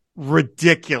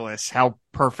ridiculous how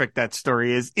perfect that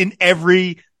story is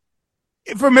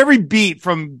from every beat,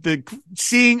 from the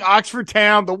seeing Oxford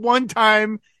Town, the one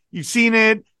time you've seen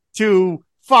it, to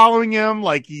following him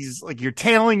like you're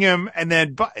tailing him, and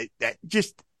then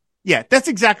that's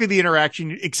exactly the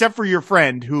interaction, except for your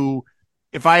friend, who,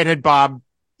 if I had Bob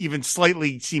even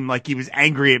slightly seem like he was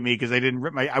angry at me because I didn't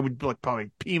rip I would probably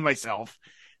pee myself.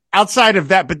 outside of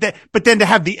that, but then to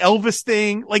have the Elvis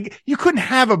thing, like you couldn't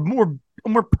have a more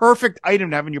perfect item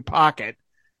to have in your pocket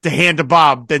to hand to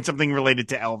Bob than something related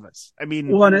to Elvis. I mean,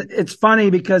 well, it's funny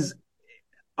because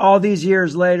all these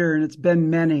years later, and it's been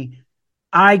many,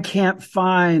 I can't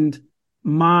find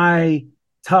my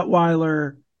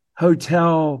Tutwiler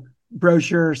Hotel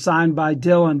brochure signed by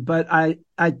Dylan, but I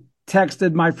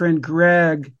texted my friend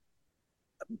Greg,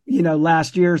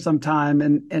 last year sometime,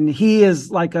 and he is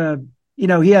like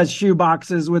he has shoe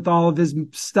boxes with all of his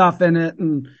stuff in it,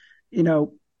 and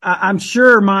I'm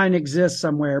sure mine exists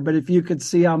somewhere, but if you could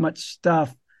see how much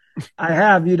stuff I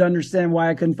have, you'd understand why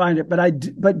I couldn't find it.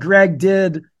 But Greg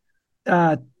did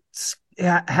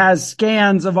has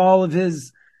scans of all of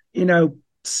his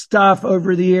stuff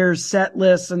over the years, set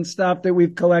lists and stuff that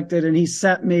we've collected, and he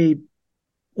sent me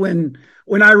when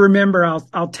I remember,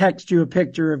 I'll text you a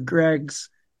picture of Greg's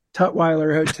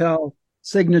Tutwiler Hotel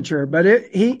signature. But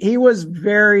he was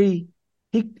very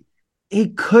he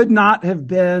could not have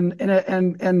been,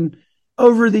 and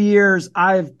over the years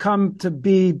I've come to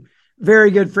be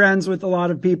very good friends with a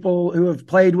lot of people who have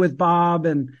played with Bob,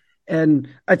 and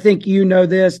I think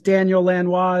this, Daniel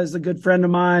Lanois is a good friend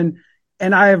of mine,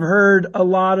 and I have heard a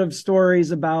lot of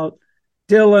stories about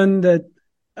Dylan that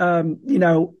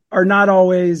are not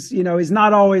always, he's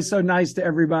not always so nice to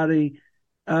everybody.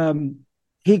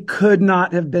 He could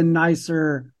not have been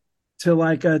nicer to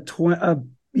like a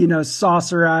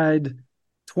saucer-eyed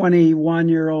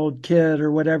 21-year-old kid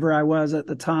or whatever I was at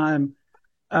the time.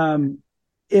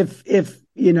 If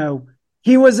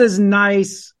he was as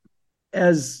nice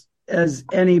as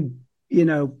any,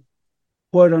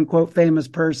 quote unquote famous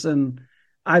person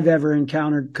I've ever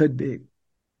encountered could be.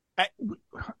 I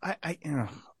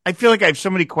feel like I have so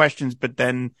many questions, but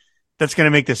then that's going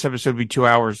to make this episode be 2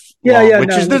 hours long,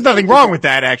 there's nothing wrong with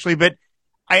that actually, but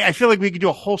I feel like we could do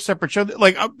a whole separate show.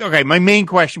 Like, okay, my main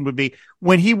question would be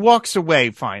when he walks away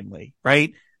finally,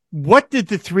 right? What did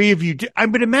the three of you do? I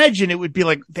would imagine it would be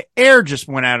like the air just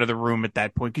went out of the room at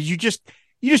that point. Cause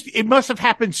it must have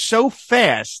happened so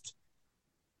fast.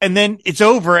 And then it's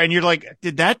over and you're like,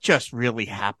 did that just really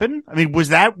happen? I mean, was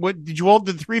that what did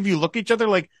the three of you look at each other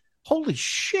like, holy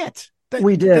shit?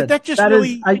 We did. That just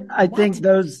really, I think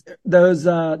those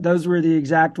were the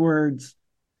exact words.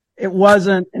 It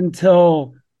wasn't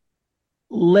until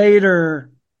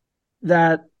later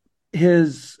that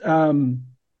his,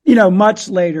 much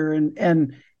later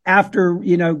and after,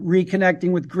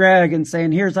 reconnecting with Greg and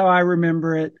saying, here's how I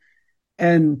remember it.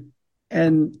 And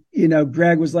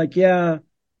Greg was like, yeah,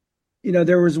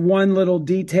 there was one little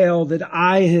detail that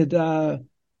I had,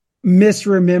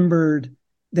 misremembered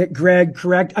that Greg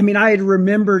correct. I mean, I had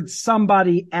remembered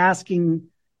somebody asking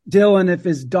Dylan if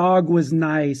his dog was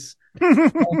nice.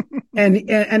 and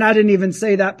I didn't even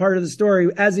say that part of the story.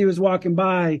 As he was walking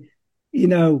by,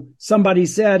 somebody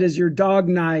said, is your dog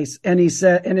nice? And he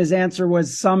said, and his answer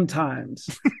was sometimes.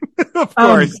 Of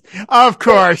course.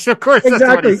 That's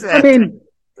exactly. what he said. I mean,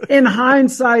 in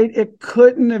hindsight, it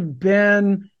couldn't have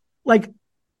been like,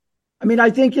 I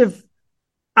think if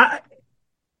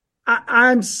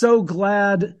I'm so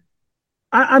glad.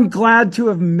 I'm glad to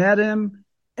have met him,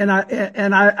 and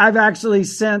I've actually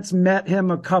since met him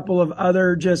a couple of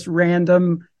other just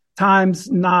random times,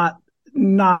 not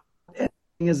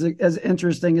as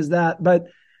interesting as that, but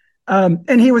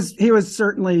and he was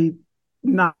certainly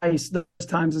nice those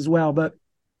times as well, but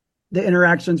the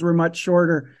interactions were much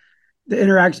shorter.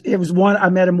 I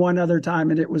met him one other time,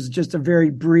 and it was just a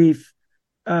very brief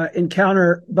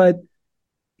encounter, but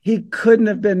he couldn't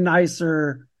have been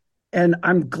nicer. And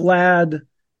I'm glad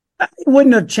it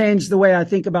wouldn't have changed the way I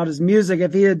think about his music.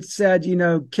 If he had said,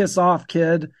 kiss off,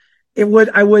 kid, I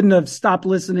wouldn't have stopped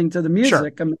listening to the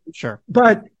music. Sure.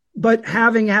 But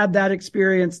having had that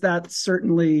experience, that's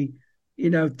certainly,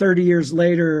 30 years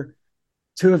later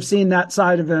to have seen that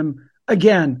side of him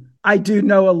again. I do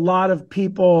know a lot of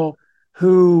people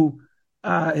who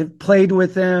have played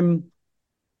with him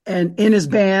and in his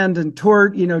band and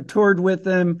toured with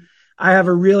him. I have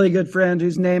a really good friend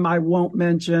whose name I won't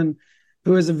mention,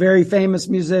 who is a very famous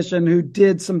musician who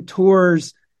did some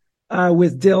tours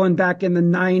with Dylan back in the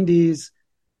 90s.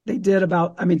 They did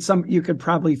you could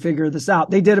probably figure this out.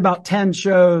 They did about 10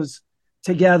 shows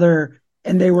together,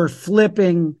 and they were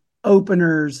flipping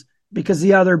openers because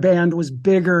the other band was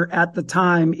bigger at the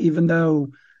time, even though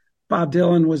Bob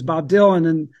Dylan was Bob Dylan.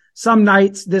 And some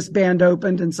nights this band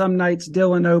opened and some nights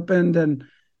Dylan opened.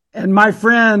 And my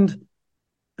friend,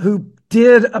 who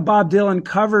did a Bob Dylan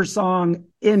cover song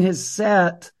in his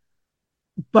set,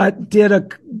 but did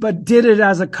it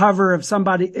as a cover of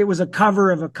somebody. It was a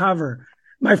cover of a cover.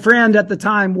 My friend at the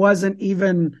time wasn't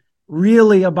even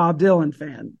really a Bob Dylan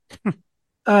fan.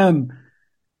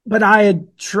 But I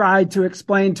had tried to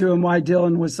explain to him why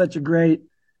Dylan was such a great,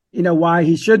 why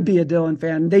he should be a Dylan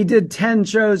fan. They did 10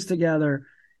 shows together.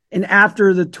 And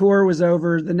after the tour was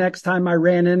over, the next time I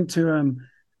ran into him,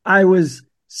 I was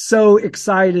so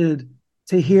excited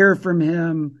to hear from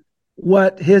him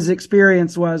what his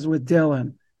experience was with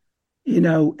Dylan,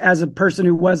 as a person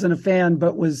who wasn't a fan,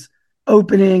 but was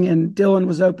opening, and Dylan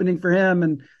was opening for him.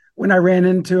 And when I ran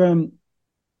into him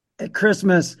at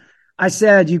Christmas, I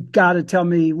said, "You've got to tell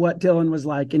me what Dylan was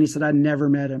like." And he said, "I never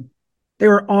met him." They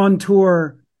were on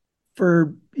tour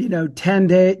for,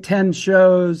 10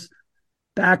 shows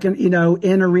back in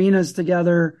arenas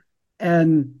together.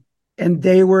 And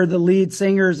they were the lead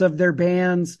singers of their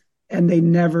bands, and he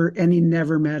never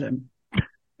met him.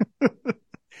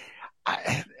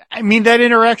 I mean, that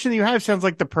interaction that you have sounds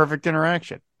like the perfect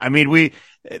interaction. I mean,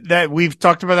 we've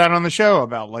talked about that on the show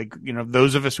about, like,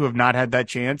 those of us who have not had that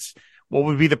chance, what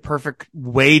would be the perfect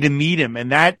way to meet him?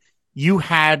 And that you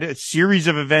had a series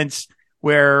of events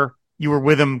where you were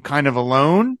with him kind of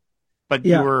alone, but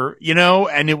you were,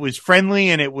 and it was friendly,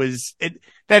 and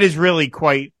that is really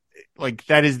quite, like,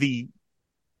 that is the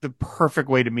perfect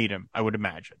way to meet him, I would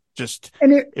imagine. It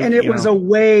was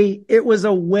away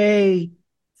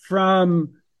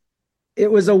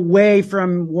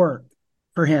from work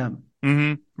for him.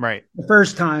 Mm-hmm. Right. The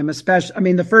first time,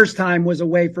 especially, the first time was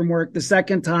away from work. The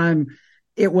second time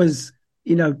it was,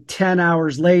 10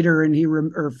 hours later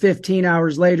or 15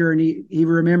 hours later, and he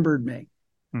remembered me.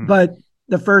 Mm-hmm. But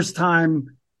the first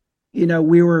time,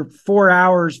 we were 4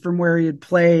 hours from where he had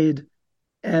played,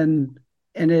 and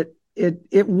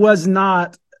it was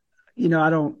not,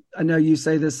 I know you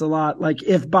say this a lot, like,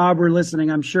 if Bob were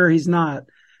listening, I'm sure he's not.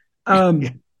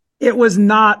 It was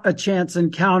not a chance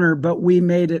encounter, but we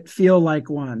made it feel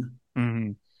like one.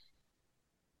 Mm-hmm.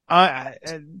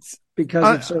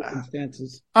 Because of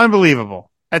circumstances.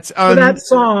 Unbelievable. That's so that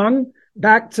song,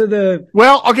 back to the...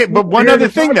 Well, okay, but one other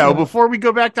thing, though, before we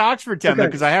go back to Oxford Town,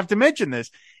 because I have to mention this,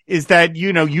 is that,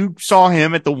 you saw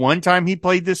him at the one time he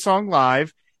played this song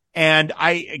live. And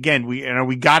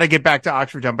we got to get back to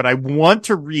Oxford Town, but I want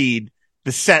to read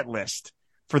the set list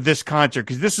for this concert,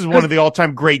 because this is one of the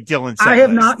all-time great Dylan set I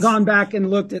have lists. Not gone back and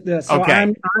looked at this, so okay.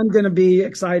 I'm going to be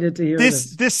excited to hear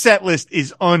this. This set list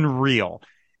is unreal.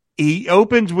 He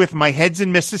opens with "My Head's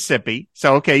in Mississippi,"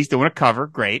 so okay, he's doing a cover,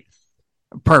 great,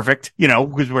 perfect,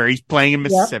 because where he's playing in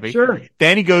Mississippi. Yep, sure.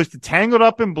 Then he goes to "Tangled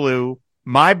Up in Blue,"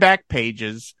 "My Back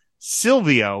Pages,"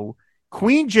 "Silvio,"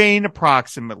 "Queen Jane,"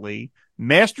 approximately,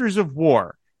 "Masters of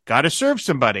War," "Gotta Serve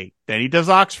Somebody." Then he does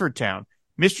 "Oxford Town,"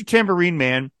 "Mr. Tambourine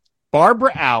Man,"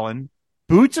 "Barbara Allen,"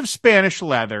 "Boots of Spanish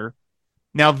Leather."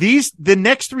 Now the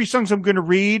next three songs I'm going to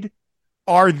read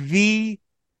are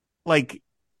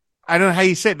I don't know how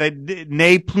you say it, the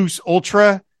ne plus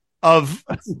ultra of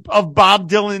Bob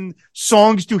Dylan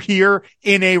songs to hear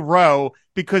in a row,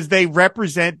 because they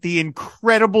represent the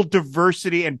incredible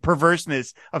diversity and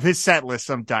perverseness of his set list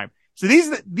sometime. So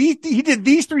he did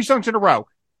these three songs in a row: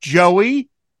 "Joey,"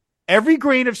 "Every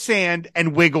Grain of Sand,"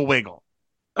 and "Wiggle Wiggle."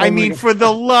 For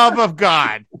the love of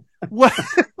God, what?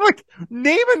 Like,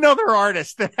 name another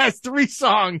artist that has three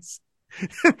songs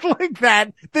like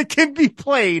that can be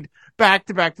played back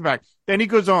to back to back. Then he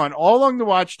goes on, "All Along the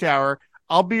Watchtower,"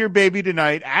 "I'll Be Your Baby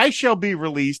Tonight," "I Shall Be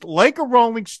Released," "Like a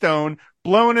Rolling Stone,"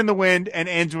 "Blowing in the Wind," and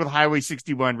ends with "Highway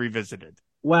 61 Revisited."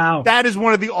 Wow. That is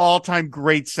one of the all-time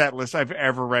great set lists I've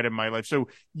ever read in my life. So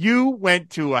you went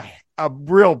to a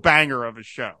real banger of a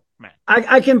show, man.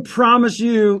 I can promise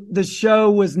you the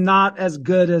show was not as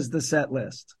good as the set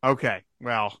list. Okay.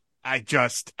 Well,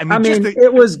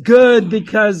 it was good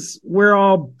because we're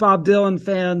all Bob Dylan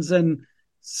fans, and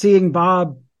seeing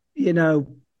Bob,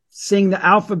 sing the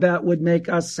alphabet would make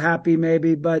us happy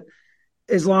maybe. But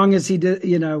as long as he did,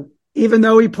 even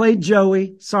though he played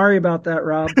Joey, sorry about that,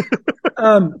 Rob.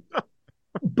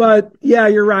 But yeah,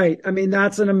 you're right.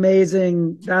 That's an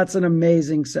amazing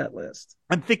set list.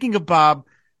 I'm thinking of Bob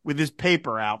with his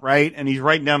paper out, right? And he's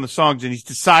writing down the songs, and he's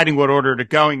deciding what order they're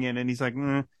going in. And he's like,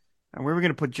 where are we going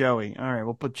to put Joey? All right,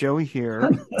 we'll put Joey here.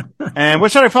 And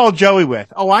what should I follow Joey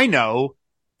with? Oh, I know.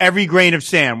 "Every Grain of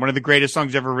Sand," one of the greatest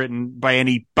songs ever written by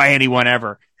anyone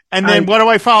ever. And then what do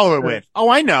I follow it with? Oh,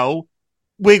 I know.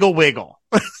 "Wiggle Wiggle."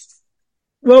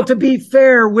 Well, to be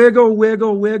fair, "Wiggle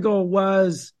Wiggle Wiggle"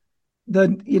 was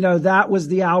that was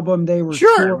the album they were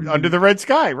touring. "Under the Red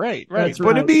Sky," right. That's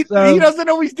But right. he doesn't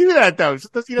always do that, though. So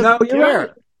he doesn't care. Right.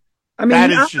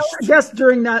 I guess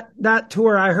during that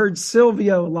tour, I heard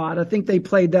 "Silvio" a lot. I think they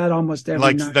played that almost every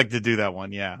night. Like to do that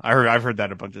one, yeah. I've heard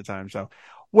that a bunch of times. So,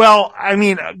 well,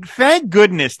 thank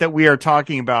goodness that we are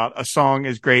talking about a song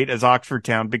as great as "Oxford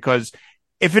Town," because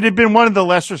if it had been one of the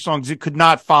lesser songs, it could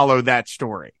not follow that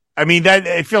story. I mean, that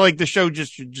I feel like the show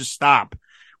should just stop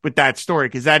with that story,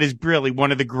 because that is really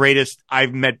one of the greatest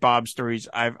I've met Bob stories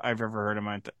I've ever heard in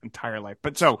my entire life.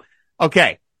 But so,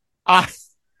 okay.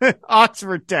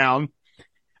 Oxford Town.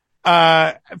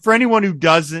 For anyone who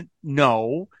doesn't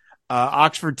know,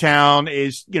 Oxford Town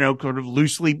is, sort of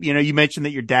loosely, you mentioned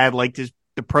that your dad liked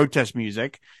the protest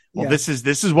music. Well, Yeah.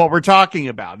 this is what we're talking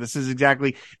about. This is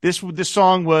exactly this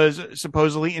song was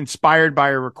supposedly inspired by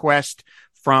a request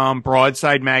from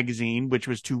Broadside Magazine, which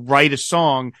was to write a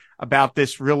song about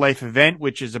this real life event,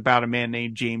 which is about a man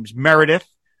named James Meredith,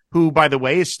 who, by the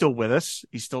way, is still with us.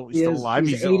 He's still alive.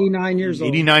 He's 89 years old.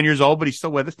 89 years old, but he's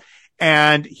still with us.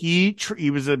 And he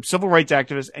was a civil rights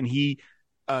activist, and he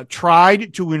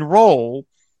tried to enroll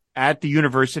at the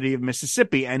University of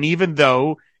Mississippi. And even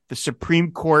though the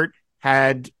Supreme Court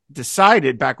had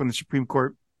decided, back when the Supreme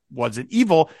Court wasn't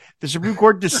evil, the Supreme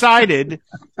Court decided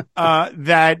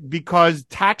that because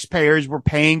taxpayers were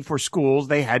paying for schools,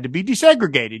 they had to be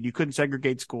desegregated. You couldn't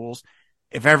segregate schools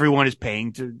if everyone is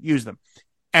paying to use them.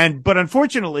 But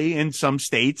unfortunately, in some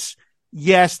states,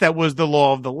 yes, that was the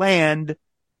law of the land,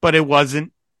 but it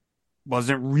wasn't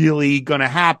really going to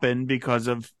happen because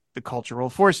of the cultural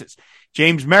forces.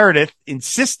 James Meredith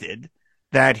insisted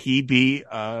that he be,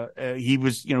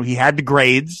 he had the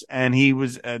grades, and he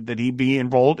was, that he be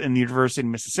enrolled in the University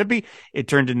of Mississippi. It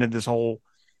turned into this whole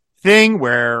thing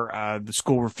where, the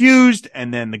school refused.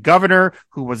 And then the governor,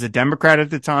 who was a Democrat at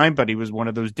the time, but he was one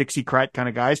of those Dixiecrat kind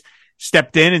of guys,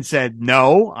 stepped in and said,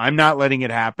 no, I'm not letting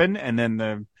it happen. And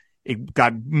then it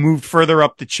got moved further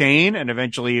up the chain, and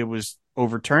eventually it was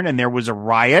overturned. And there was a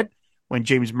riot when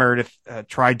James Meredith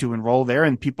tried to enroll there,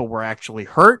 and people were actually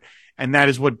hurt. And that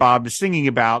is what Bob is singing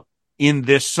about in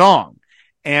this song.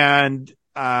 And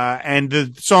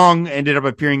the song ended up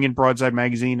appearing in Broadside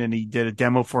Magazine, and he did a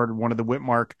demo for it, one of the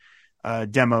Whitmark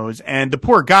demos. And the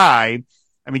poor guy,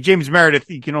 I mean, James Meredith,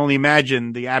 you can only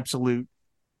imagine the absolute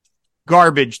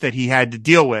garbage that he had to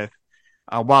deal with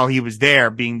while he was there,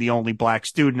 being the only black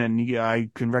student. And I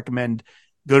can recommend,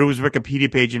 go to his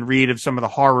Wikipedia page and read of some of the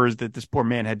horrors that this poor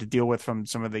man had to deal with from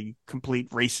some of the complete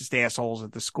racist assholes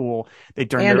at the school. They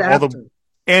turned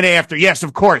and after. Yes,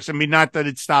 of course. I mean, not that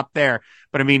it stopped there,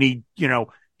 but I mean,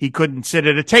 he couldn't sit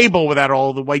at a table without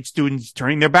all the white students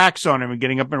turning their backs on him and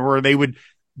getting up, and where they would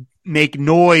make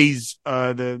noise.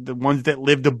 The ones that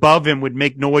lived above him would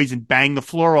make noise and bang the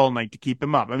floor all night to keep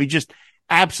him up. I mean, just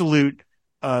absolute,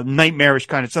 nightmarish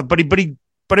kind of stuff, but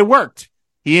it worked.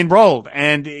 He enrolled,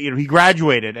 and, he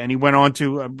graduated, and he went on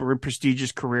to a very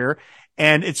prestigious career.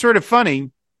 And it's sort of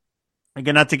funny,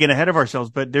 again, not to get ahead of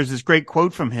ourselves, but there's this great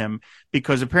quote from him,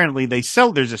 because apparently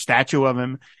there's a statue of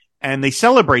him, and they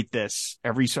celebrate this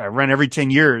every 10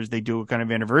 years. They do a kind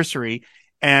of anniversary,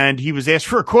 and he was asked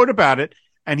for a quote about it.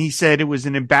 And he said, it was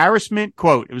an embarrassment,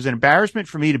 quote, it was an embarrassment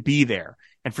for me to be there,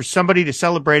 and for somebody to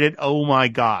celebrate it. Oh my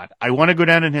God. I want to go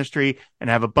down in history and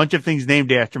have a bunch of things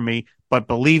named after me, but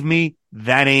believe me,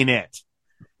 that ain't it.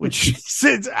 Which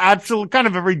is absolutely kind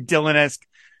of a very Dylan-esque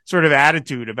sort of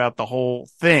attitude about the whole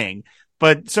thing.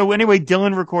 But so anyway,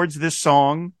 Dylan records this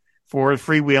song for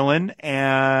Freewheelin',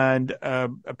 and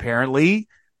apparently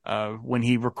when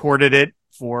he recorded it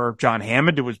for John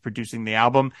Hammond, who was producing the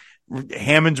album,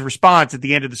 Hammond's response at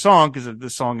the end of the song, because the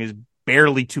song is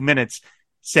barely 2 minutes,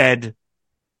 said,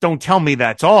 "Don't tell me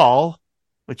that's all,"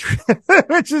 which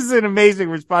is an amazing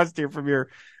response to from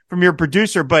your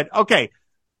producer. But okay,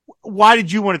 why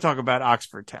did you want to talk about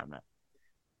Oxford Town then?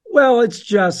 Well, it's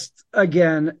just,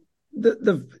 again,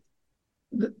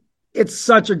 it's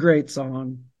such a great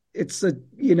song. It's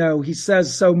he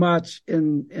says so much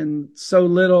in so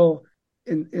little,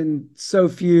 in so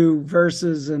few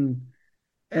verses, and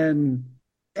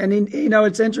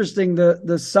it's interesting,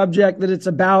 the subject that it's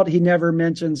about, he never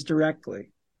mentions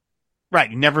directly. Right.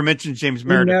 He never mentions James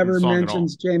Meredith. He never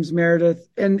mentions James Meredith.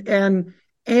 And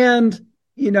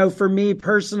for me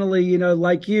personally,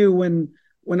 like you,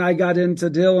 when I got into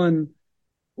Dylan,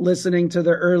 listening to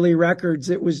the early records,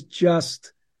 it was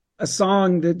just a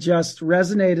song that just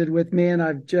resonated with me. And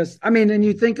and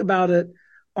you think about it,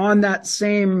 on that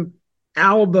same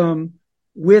album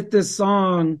with this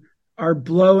song are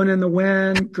Blowing in the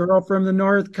Wind, Girl from the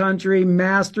North Country,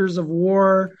 Masters of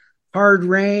War, Hard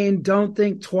Rain, Don't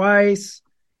Think Twice.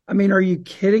 I mean, are you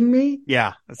kidding me?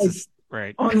 Yeah, that's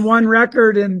right. On one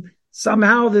record, and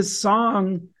somehow this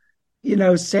song,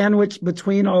 sandwiched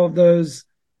between all of those,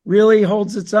 really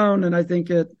holds its own. And I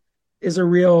think it is a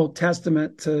real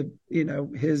testament to,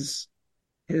 his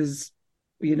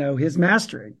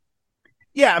mastering.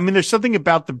 Yeah, I mean, there's something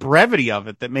about the brevity of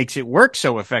it that makes it work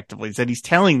so effectively, is that he's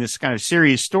telling this kind of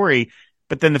serious story,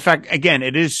 But then the fact, again,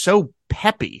 it is so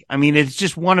peppy. I mean, it's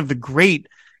just one of the great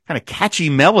kind of catchy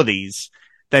melodies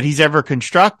that he's ever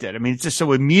constructed. I mean, it's just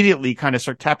so immediately kind of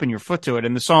start tapping your foot to it.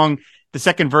 And the song, the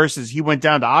second verse is, he went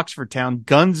down to Oxford Town,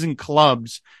 guns and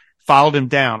clubs followed him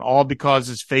down, all because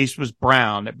his face was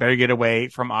brown. Better get away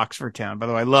from Oxford Town. By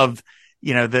the way, I love,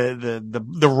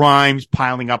 the rhymes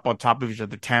piling up on top of each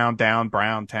other. Town, down,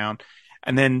 brown, town.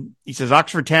 And then he says,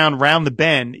 Oxford Town, round the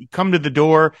bend. He come to the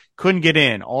door, couldn't get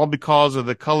in, all because of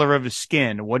the color of his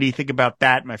skin. What do you think about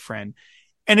that, my friend?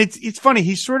 And it's funny.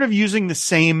 He's sort of using the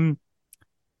same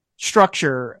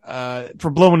structure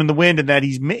for Blowing in the Wind, in that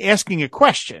he's asking a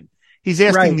question. He's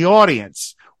asking the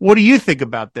audience, what do you think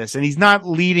about this? And he's not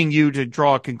leading you to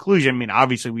draw a conclusion. I mean,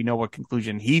 obviously we know what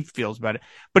conclusion he feels about it,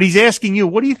 but he's asking you,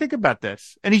 what do you think about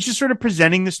this? And he's just sort of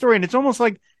presenting the story. And it's almost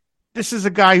like this is a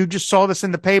guy who just saw this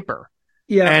in the paper.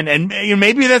 Yeah. And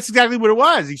maybe that's exactly what it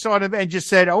was. He saw it and just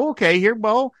said, oh, okay, here,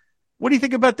 well, what do you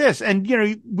think about this? And,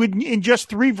 in just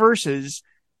 3 verses,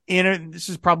 this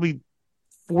is probably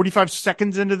 45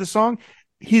 seconds into the song,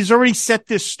 he's already set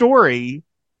this story,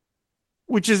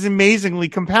 which is amazingly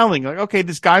compelling. Like, okay,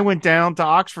 this guy went down to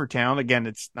Oxford Town. Again,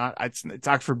 it's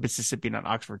Oxford, Mississippi, not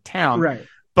Oxford Town. Right.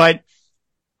 But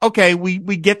okay,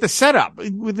 we get the setup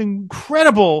with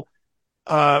incredible,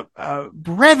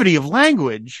 brevity of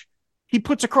language. He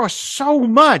puts across so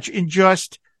much in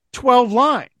just 12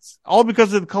 lines, all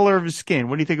because of the color of his skin.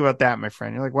 What do you think about that, my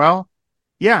friend? You're like, well,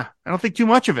 yeah, I don't think too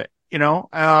much of it.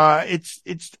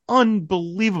 It's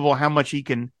unbelievable how much he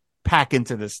can pack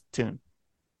into this tune.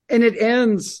 And it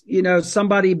ends,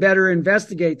 somebody better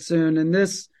investigate soon. And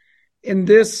in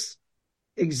this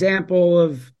example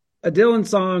of a Dylan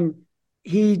song,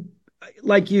 he,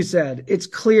 like you said, it's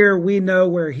clear we know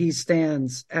where he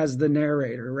stands as the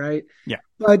narrator, right? Yeah.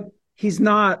 But he's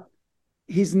not,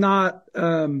 it's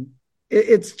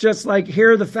just like,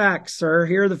 here are the facts, sir.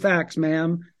 Here are the facts,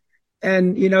 ma'am.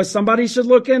 And, somebody should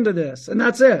look into this, and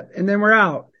that's it. And then we're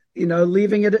out,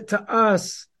 leaving it to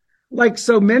us, like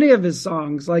so many of his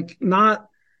songs, like not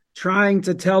trying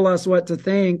to tell us what to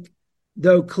think,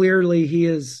 though clearly he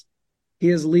is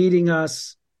leading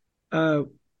us,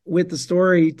 with the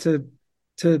story to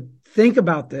think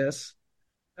about this.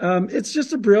 It's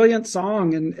just a brilliant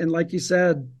song. And like you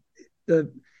said, but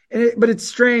it's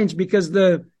strange because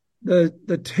the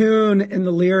tune and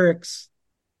the lyrics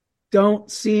don't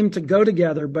seem to go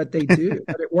together, but they do,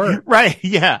 but it works. Right.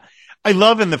 Yeah. I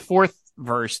love in the 4th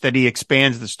verse that he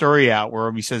expands the story out, where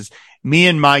he says, me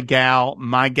and my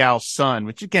gal's son,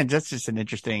 which again, that's just an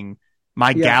interesting,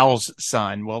 gal's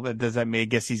son. Well, does that mean, I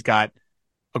guess he's got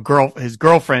a girl, his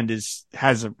girlfriend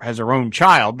has her own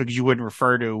child, because you wouldn't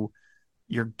refer to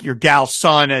your gal's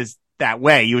son as that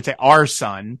way. You would say our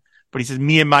son. But he says,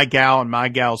 me and my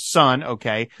gal's son.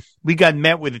 Okay. We got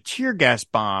met with a tear gas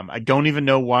bomb. I don't even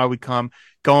know why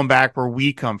going back where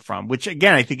we come from, which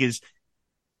again, I think is,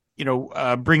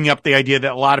 bringing up the idea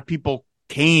that a lot of people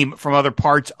came from other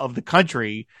parts of the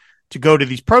country to go to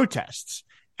these protests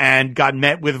and got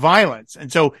met with violence.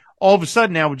 And so all of a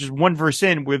sudden now, with just 1 verse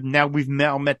in, we've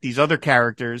now met these other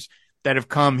characters that have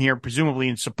come here, presumably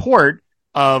in support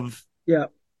of,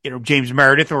 James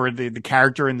Meredith, or the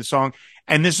character in the song.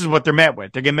 And this is what they're met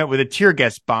with. They're getting met with a tear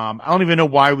gas bomb. I don't even know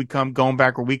why going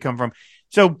back where we come from.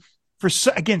 So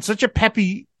again, such a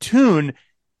peppy tune.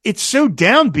 It's so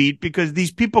downbeat because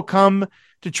these people come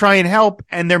to try and help,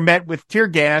 and they're met with tear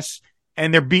gas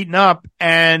and they're beaten up,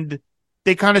 and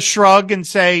they kind of shrug and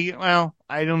say, well,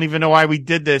 I don't even know why we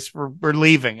did this. We're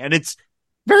leaving. And it's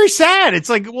very sad. It's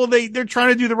like, well, they're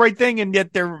trying to do the right thing, and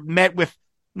yet they're met with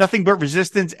nothing but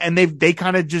resistance, and they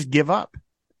kind of just give up.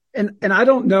 And I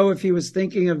don't know if he was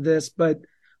thinking of this, but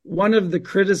one of the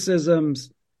criticisms,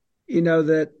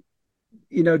 that,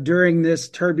 during this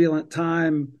turbulent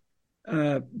time,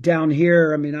 down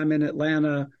here, I mean, I'm in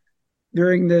Atlanta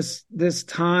during this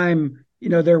time,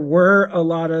 there were a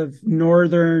lot of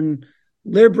Northern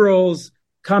liberals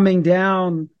coming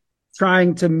down,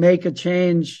 trying to make a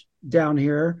change down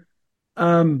here.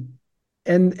 And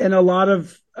a lot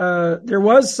of, there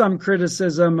was some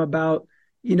criticism about,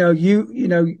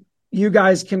 you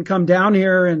guys can come down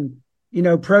here and,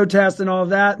 protest and all of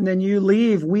that, and then you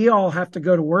leave. We all have to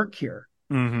go to work here.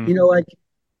 Mm-hmm. You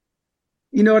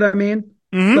know what I mean?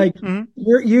 Mm-hmm. Like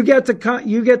mm-hmm. you get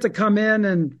to come in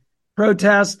and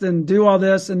protest and do all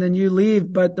this, and then you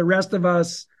leave. But the rest of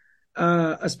us,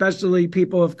 especially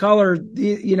people of color,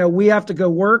 we have to go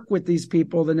work with these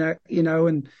people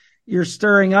and you're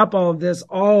stirring up all of this,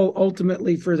 all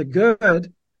ultimately for the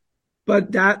good.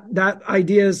 But that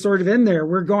idea is sort of in there.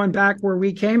 We're going back where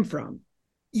we came from.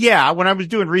 Yeah. When I was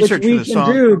doing research for the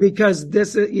song, do because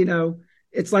this is,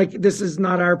 it's like, this is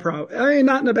not our problem. I mean,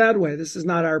 not in a bad way. This is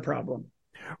not our problem.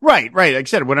 Right. Like I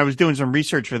said, when I was doing some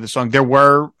research for the song, there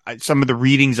were some of the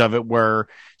readings of it were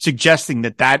suggesting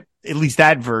that at least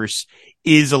that verse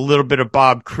is a little bit of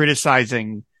Bob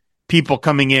criticizing people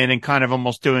coming in and kind of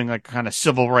almost doing like kind of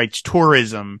civil rights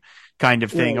tourism kind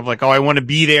of thing, right, of like, oh, I want to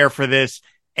be there for this.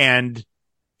 And,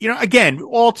 again,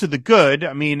 all to the good.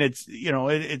 I mean, it's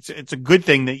a good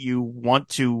thing that you want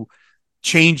to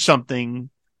change something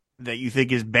that you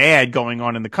think is bad going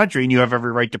on in the country, and you have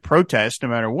every right to protest no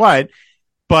matter what.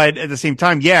 But at the same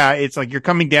time, yeah, it's like you're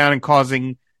coming down and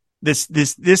causing this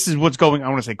is what's going, I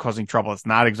want to say causing trouble. It's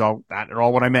not that at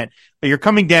all what I meant, but you're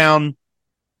coming down,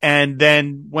 and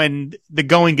then when the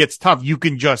going gets tough, you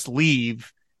can just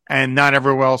leave, and not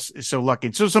everyone else is so lucky.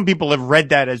 And so some people have read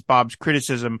that as Bob's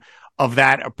criticism of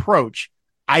that approach.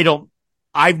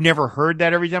 I've never heard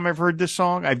that every time I've heard this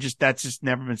song. That's just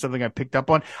never been something I picked up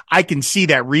on. I can see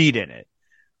that read in it.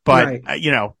 But,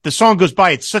 right, the song goes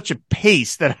by at such a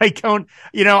pace that I don't,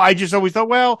 I just always thought,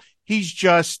 well, he's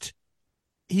just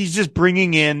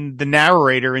bringing in the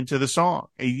narrator into the song.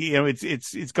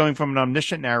 It's going from an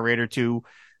omniscient narrator to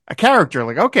a character.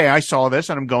 Like, okay, I saw this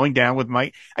and I'm going down with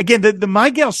the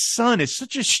Miguel's son is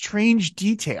such a strange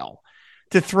detail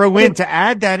to throw in, to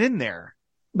add that in there.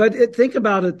 But think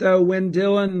about it though, when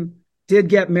Dylan did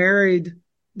get married,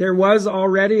 there was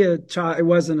already a child. It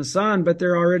wasn't a son, but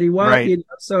there already was. Right.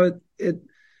 So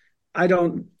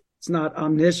it's not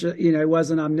omniscient. It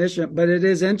wasn't omniscient, but it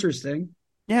is interesting.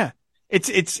 Yeah,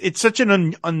 it's such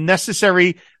an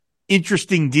unnecessary,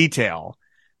 interesting detail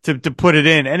to put it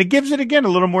in, and it gives it again a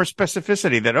little more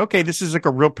specificity. That okay, this is like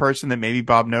a real person that maybe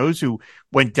Bob knows who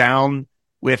went down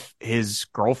with his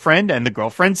girlfriend and the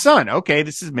girlfriend's son. Okay,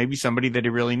 this is maybe somebody that he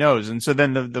really knows, and so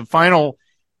then the final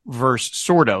verse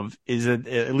sort of is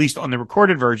at least on the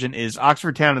recorded version is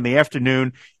Oxford Town in the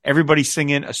afternoon. Everybody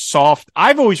singing a soft,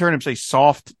 I've always heard him say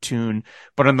soft tune,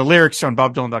 but on the lyrics on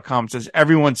BobDylan.com it says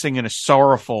everyone singing a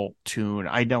sorrowful tune.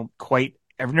 I've never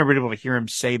been able to hear him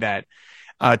say that.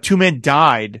 2 men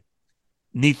died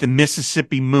neath the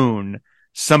Mississippi moon.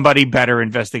 Somebody better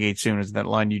investigate soon is that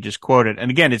line you just quoted.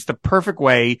 And again, it's the perfect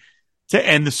way to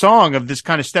end the song of this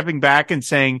kind of stepping back and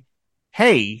saying,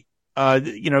 hey,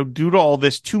 due to all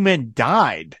this, 2 men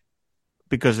died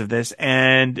because of this,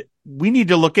 and we need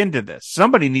to look into this.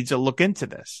 Somebody needs to look into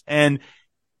this. And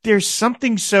there's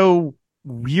something so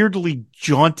weirdly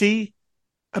jaunty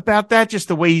about that, just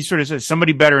the way he sort of says,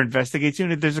 somebody better investigate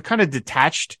soon. There's a kind of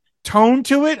detached tone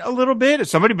to it a little bit.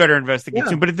 Somebody better investigate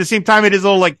soon. But at the same time, it is a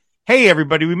little like, hey,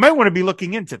 everybody, we might want to be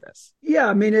looking into this. Yeah.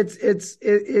 I mean,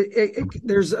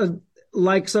 there's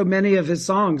like so many of his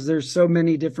songs, there's so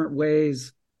many different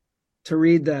ways to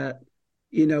read that.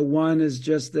 One is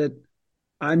just that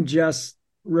I'm just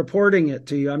reporting it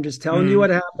to you. I'm just telling you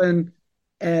what happened,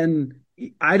 and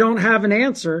I don't have an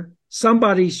answer.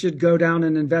 Somebody should go down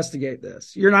and investigate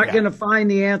this. You're not going to find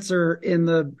the answer in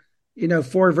the,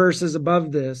 4 verses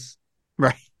above this.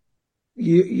 Right.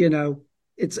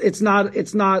 It's not,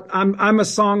 I'm a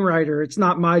songwriter. It's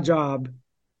not my job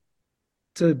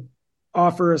to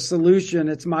offer a solution.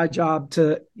 It's my job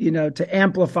to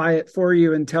amplify it for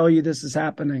you and tell you this is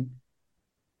happening.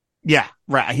 Yeah,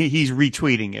 right. He's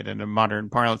retweeting it in a modern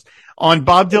parlance on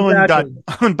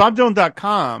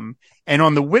BobDylan.com and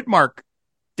on the Whitmark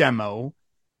demo.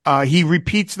 He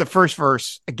repeats the first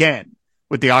verse again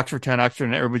with the Oxford Town,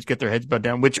 and everybody's get their heads bowed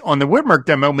down, which on the Whitmark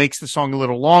demo makes the song a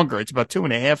little longer. It's about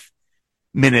 2.5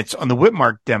 minutes on the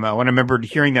Whitmark demo. And I remember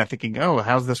hearing that thinking, oh,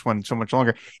 how's this one so much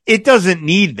longer? It doesn't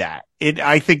need that.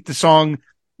 I think the song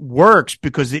works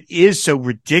because it is so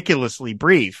ridiculously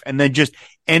brief. And then just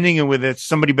ending it with it,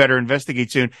 somebody better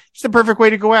investigate soon. It's the perfect way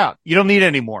to go out. You don't need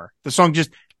any more. The song just,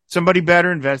 somebody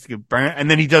better investigate.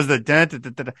 And then he does the da, da, da,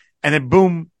 da, da, and then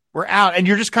boom, we're out. And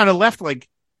you're just kind of left like,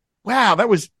 wow,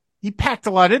 he packed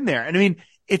a lot in there. And I mean,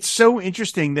 it's so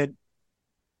interesting that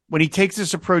when he takes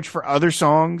this approach for other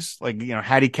songs, like,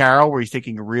 Hattie Carroll, where he's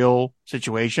taking a real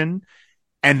situation,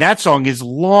 and that song is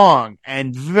long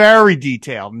and very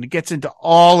detailed, and it gets into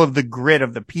all of the grit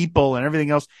of the people and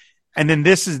everything else. And then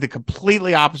this is the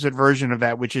completely opposite version of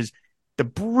that, which is the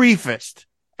briefest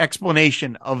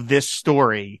explanation of this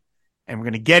story. And we're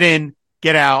going to get in,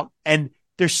 get out. And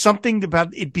there's something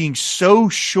about it being so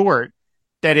short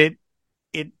that it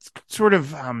sort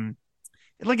of,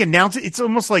 it like announces, it's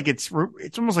almost like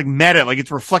meta, like it's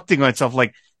reflecting on itself.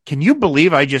 Like, can you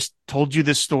believe I just told you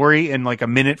this story in like a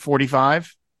minute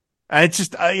 45? It's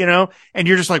just, and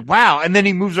you're just like, wow. And then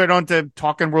he moves right on to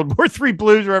talking World War III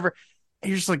blues or whatever. And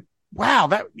you're just like, wow,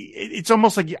 it's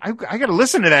almost like I got to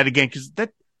listen to that again. Cause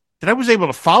that I was able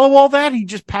to follow all that. He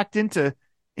just packed into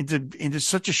into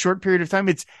such a short period of time.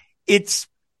 It's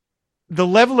the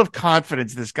level of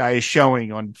confidence this guy is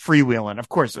showing on Freewheelin'. Of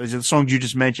course, as the songs you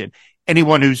just mentioned,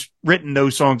 anyone who's written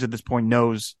those songs at this point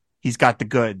knows he's got the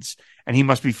goods, and he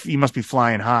must be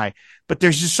flying high. But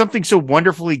there's just something so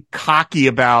wonderfully cocky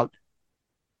about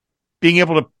being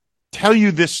able to tell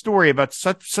you this story about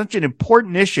such an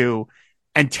important issue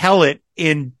and tell it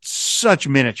in such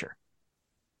miniature.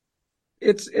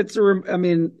 It's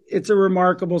a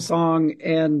remarkable song,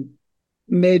 and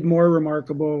made more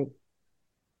remarkable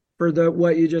for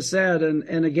what you just said.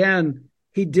 And again,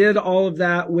 he did all of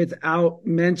that without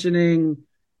mentioning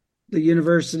the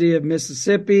University of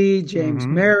Mississippi, James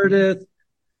Meredith,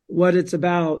 what it's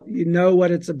about. You know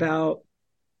what it's about.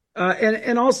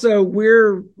 And also,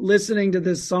 we're listening to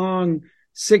this song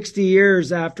 60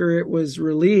 years after it was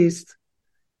released.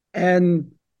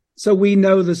 And so we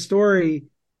know the story,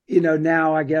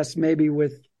 now, I guess, maybe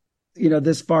with,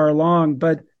 this far along,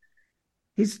 but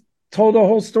he's told a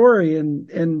whole story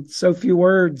in so few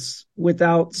words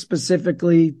without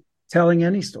specifically telling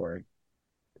any story.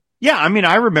 Yeah. I mean,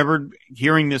 I remember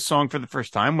hearing this song for the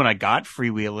first time when I got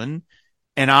Freewheelin',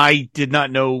 and I did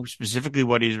not know specifically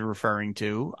what he's referring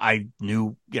to. I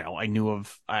knew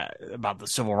about the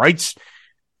civil rights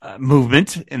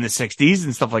movement in the 60s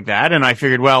and stuff like that. And I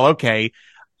figured, well, okay,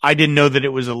 I didn't know that it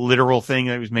was a literal thing,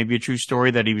 that it was maybe a true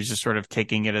story, that he was just sort of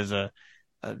taking it as a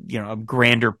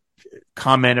grander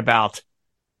comment about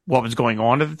what was going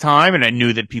on at the time. And I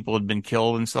knew that people had been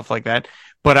killed and stuff like that.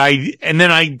 But I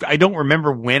don't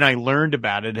remember when I learned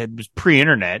about it. It was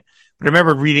pre-internet, but I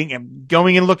remember reading and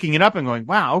going and looking it up and going,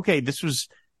 wow, okay, this was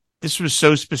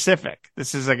so specific.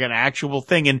 This is like an actual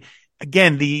thing. And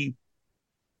again, the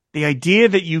idea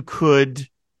that you could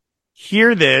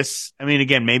hear this, I mean,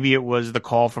 again, maybe it was the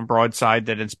call from Broadside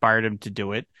that inspired him to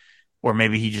do it, or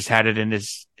maybe he just had it in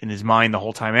his mind the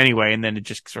whole time anyway, and then it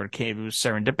just sort of came. It was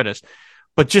serendipitous,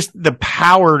 but just the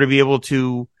power to be able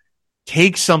to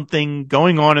take something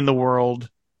going on in the world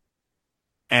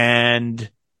and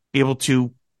be able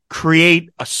to create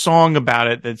a song about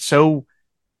it that's so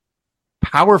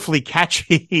powerfully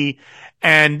catchy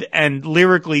and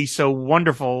lyrically so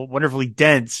wonderfully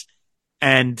dense,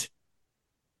 and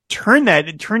turn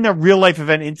that real life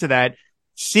event into that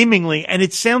seemingly, and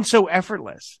it sounds so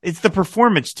effortless. It's the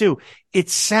performance too. It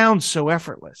sounds so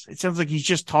effortless. It sounds like he's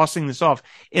just tossing this off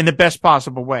in the best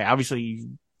possible way. Obviously,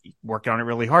 he's working on it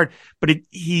really hard, but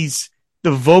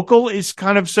the vocal is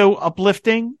kind of so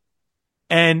uplifting,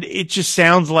 and it just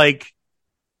sounds like,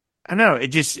 I don't know,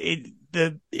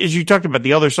 as you talked about,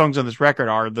 the other songs on this record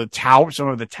are some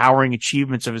of the towering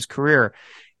achievements of his career.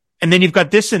 And then you've got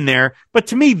this in there, but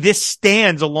to me, this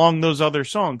stands along those other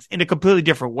songs in a completely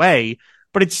different way,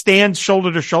 but it stands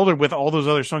shoulder to shoulder with all those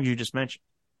other songs you just mentioned.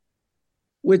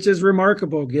 Which is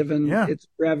remarkable given its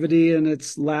brevity and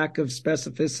its lack of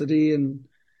specificity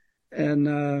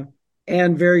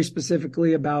and very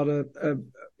specifically about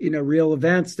real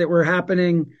events that were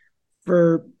happening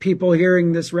for people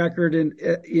hearing this record in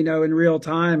real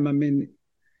time. I mean,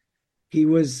 he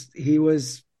was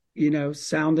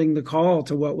sounding the call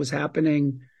to what was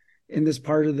happening in this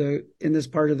part of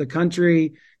the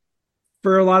country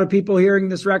for a lot of people hearing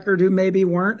this record who maybe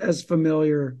weren't as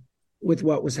familiar with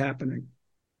what was happening.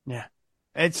 Yeah.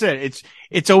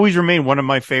 It's always remained one of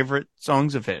my favorite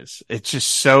songs of his. It's just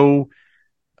so,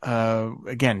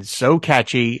 again, so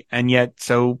catchy and yet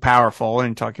so powerful,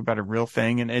 and talking about a real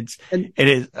thing. And it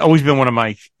has always been one of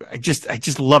my, I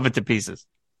just love it to pieces.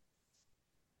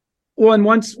 Well, and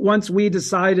once we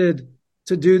decided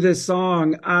to do this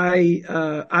song, I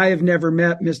have never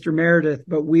met Mr. Meredith,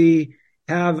 but we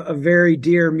have a very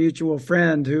dear mutual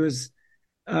friend who has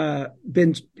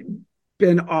been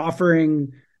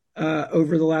offering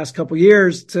over the last couple of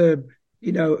years to,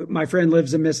 my friend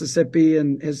lives in Mississippi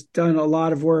and has done a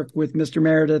lot of work with Mr.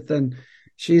 Meredith, and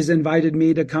she's invited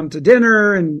me to come to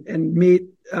dinner and meet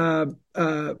Mr.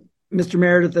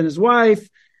 Meredith and his wife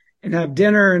and have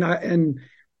dinner. And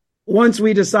once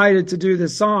we decided to do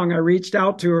this song, I reached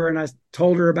out to her and I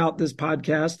told her about this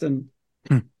podcast, and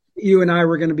you and I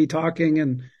were going to be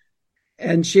talking,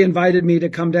 and she invited me to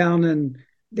come down, and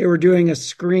they were doing a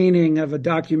screening of a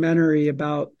documentary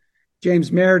about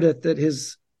James Meredith that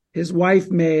his wife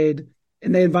made,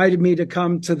 and they invited me to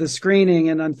come to the screening.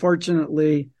 And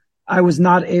unfortunately I was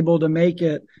not able to make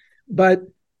it, but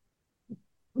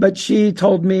she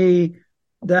told me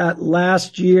that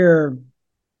last year,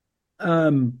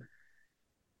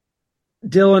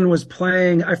 Dylan was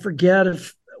playing, I forget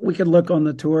if we could look on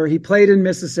the tour. He played in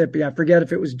Mississippi. I forget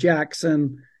if it was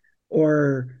Jackson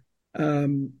or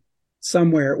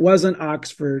somewhere. It wasn't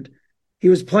Oxford. He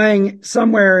was playing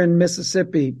somewhere in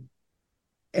Mississippi.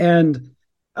 And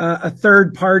a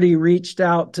third party reached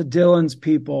out to Dylan's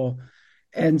people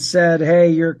and said,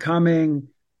 "Hey, you're coming,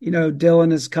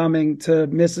 Dylan is coming to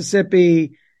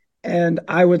Mississippi, and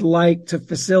I would like to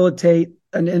facilitate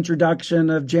an introduction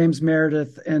of James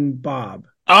Meredith and Bob."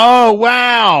 Oh,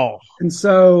 wow. And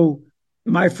so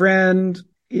my friend,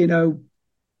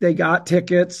 they got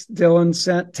tickets. Dylan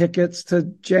sent tickets to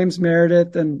James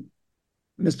Meredith, and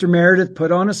Mr. Meredith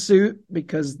put on a suit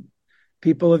because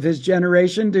people of his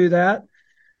generation do that.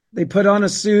 They put on a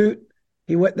suit.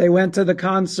 They went to the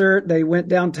concert. They went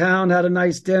downtown, had a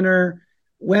nice dinner,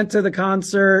 went to the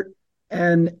concert,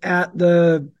 and at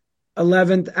the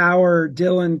 11th hour,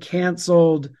 Dylan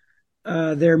canceled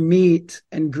their meet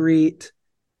and greet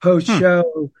post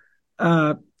show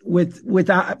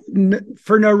without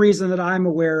for no reason that I'm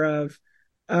aware of.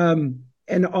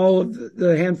 And all of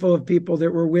the handful of people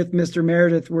that were with Mr.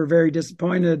 Meredith were very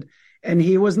disappointed, and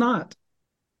he was not.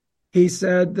 He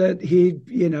said that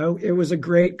it was a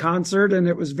great concert and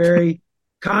it was very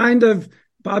kind of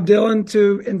Bob Dylan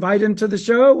to invite him to the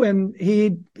show, and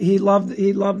he loved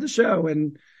the show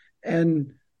and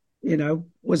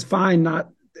was fine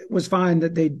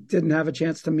that they didn't have a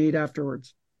chance to meet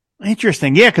afterwards.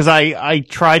 Interesting. Yeah, because I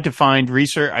tried to find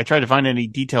any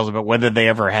details about whether they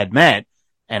ever had met.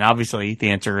 And obviously the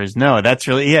answer is no. That's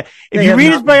really, yeah. If you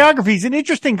read his biography, he's an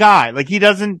interesting guy. Like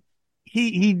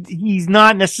he's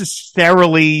not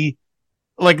necessarily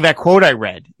like that quote I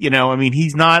read,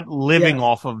 he's not living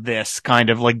off of this kind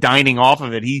of like dining off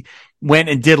of it. He went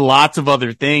and did lots of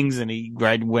other things, and he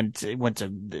was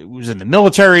in the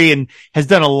military and has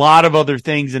done a lot of other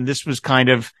things. And this was kind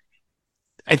of,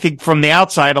 I think from the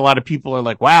outside, a lot of people are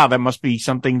like, wow, that must be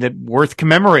something that worth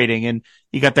commemorating. And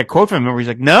you got that quote from him where he's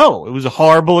like, no, it was a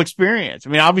horrible experience.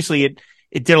 I mean, obviously it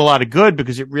did a lot of good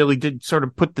because it really did sort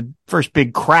of put the first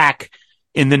big crack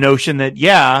in the notion that,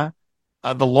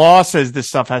 the law says this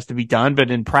stuff has to be done, but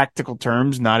in practical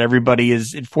terms, not everybody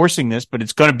is enforcing this, but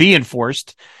it's going to be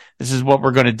enforced. This is what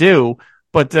we're going to do.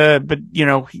 But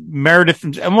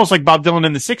Meredith, almost like Bob Dylan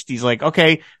in the 60s, like,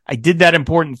 okay, I did that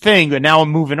important thing, but now I'm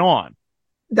moving on.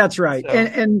 That's right. So.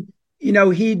 And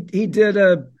he did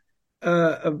a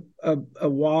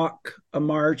walk, a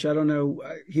march. I don't know.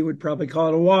 He would probably call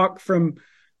it a walk from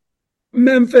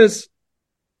Memphis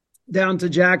down to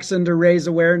Jackson to raise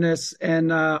awareness.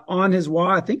 And on his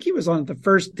walk, I think he was on the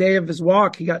first day of his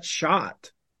walk, he got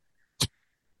shot.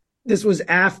 This was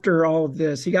after all of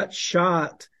this. He got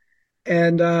shot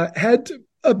and had to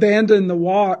abandon the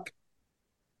walk.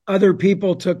 Other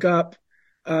people took up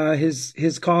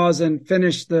his cause and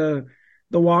finished the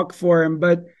walk for him.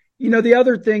 But the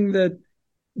other thing that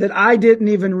I didn't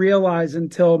even realize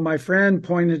until my friend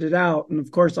pointed it out, and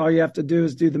of course all you have to do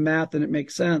is do the math and it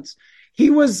makes sense. He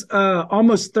was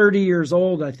almost 30 years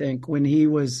old, I think, when he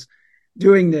was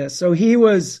doing this. So he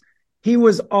was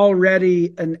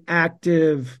already an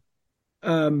active.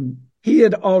 He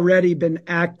had already been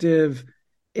active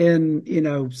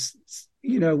in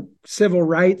civil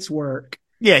rights work.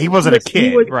 Yeah, he wasn't a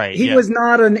kid, right? He was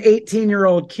not an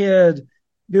 18-year-old kid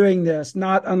doing this,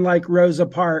 not unlike Rosa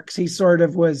Parks. He sort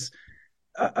of was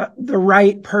the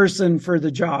right person for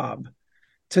the job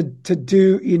to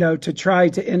do, to try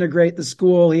to integrate the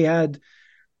school. He had,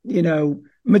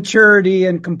 maturity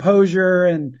and composure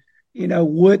and,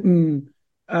 wouldn't,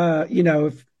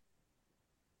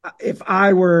 if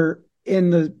I were in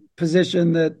the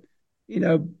position that,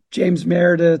 James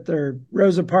Meredith or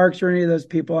Rosa Parks or any of those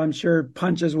people, I'm sure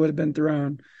punches would have been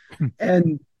thrown.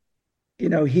 And,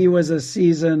 he was a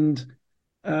seasoned,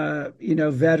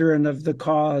 veteran of the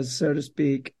cause, so to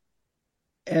speak.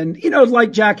 And,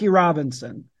 like Jackie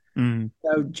Robinson,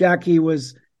 Jackie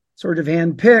was sort of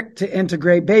handpicked to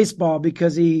integrate baseball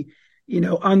because he,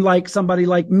 unlike somebody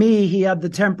like me, he had the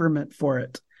temperament for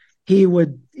it. He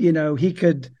would,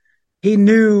 he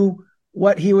knew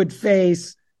what he would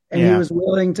face, and he was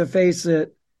willing to face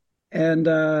it.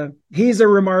 And he's a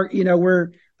remark,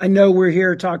 I know we're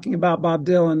here talking about Bob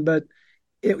Dylan, but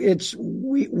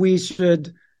we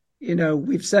should,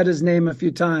 we've said his name a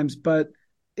few times, but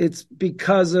it's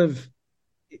because of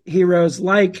heroes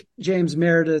like James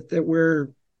Meredith that we're,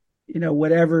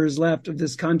 whatever is left of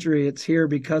this country, it's here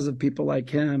because of people like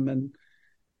him.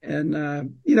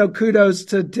 And kudos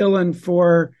to Dylan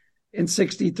for in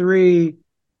 1963,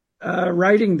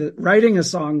 writing a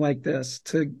song like this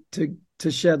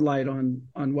to shed light on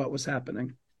what was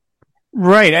happening.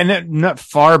 Right. And not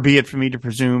far be it for me to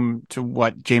presume to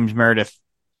what James Meredith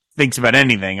thinks about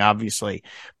anything, obviously,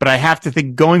 but I have to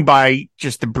think, going by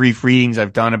just the brief readings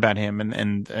I've done about him.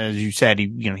 And as you said,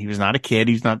 he was not a kid.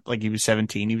 He's not like he was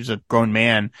 17. He was a grown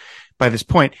man by this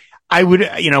point. I would,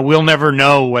 we'll never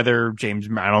know whether James,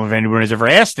 I don't know if anyone has ever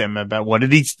asked him about what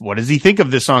does he think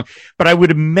of this song, but I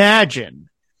would imagine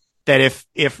that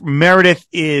if Meredith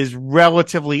is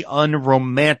relatively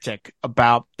unromantic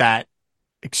about that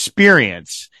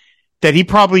experience, that he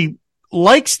probably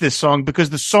likes this song because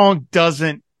the song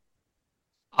doesn't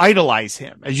idolize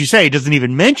him. As you say, it doesn't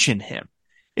even mention him.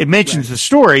 It mentions the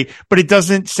story, but it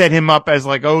doesn't set him up as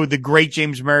like, oh, the great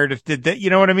James Meredith did that. You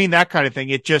know what I mean? That kind of thing.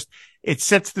 It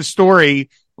sets the story,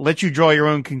 lets you draw your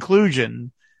own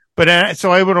conclusion. But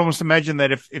so I would almost imagine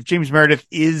that if James Meredith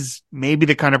is maybe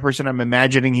the kind of person I'm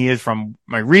imagining he is from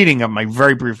my reading of my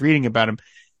very brief reading about him,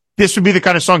 this would be the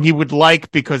kind of song he would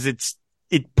like because it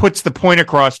puts the point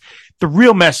across. The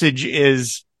real message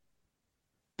is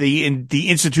the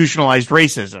institutionalized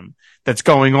racism that's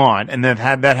going on, and that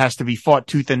has to be fought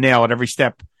tooth and nail at every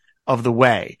step of the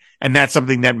way. And that's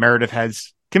something that Meredith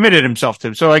has committed himself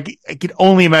to. So I could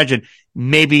only imagine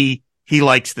maybe he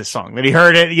likes this song, that he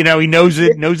heard it, he knows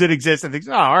it exists and thinks,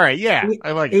 oh, all right. Yeah,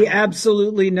 I like it. He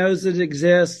absolutely knows it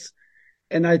exists.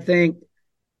 And I think,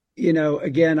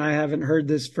 again, I haven't heard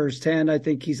this firsthand. I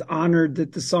think he's honored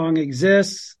that the song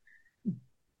exists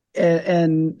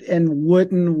and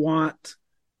wouldn't want,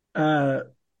 as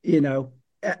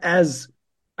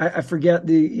I forget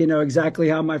exactly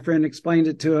how my friend explained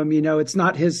it to him, it's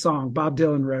not his song. Bob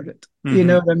Dylan wrote it. Mm-hmm. You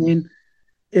know what I mean?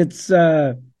 It's,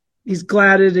 he's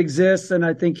glad it exists and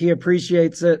I think he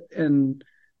appreciates it. And,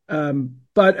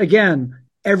 but again,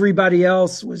 everybody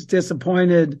else was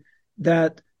disappointed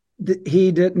that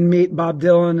he didn't meet Bob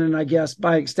Dylan. And I guess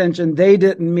by extension, they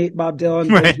didn't meet Bob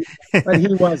Dylan, right. but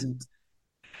he wasn't.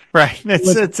 Right.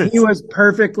 He was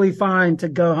perfectly fine to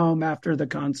go home after the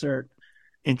concert.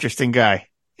 Interesting guy.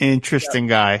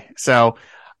 So,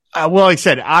 like I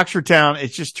said, Oxfordtown,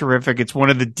 it's just terrific. It's one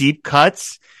of the deep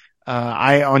cuts.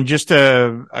 On just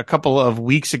a couple of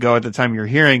weeks ago at the time you're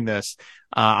hearing this,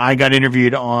 I got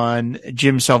interviewed on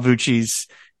Jim Salvucci's,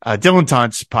 Dylan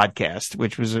Taunts podcast,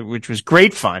 which was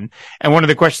great fun. And one of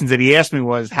the questions that he asked me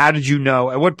was, at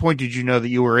what point did you know that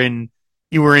you were in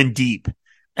deep?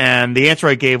 And the answer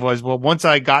I gave was, well, once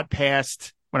I got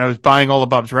past, when I was buying all of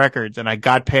Bob's records and I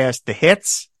got past the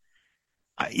hits,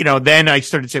 then I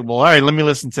started to say, well, all right, let me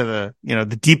listen to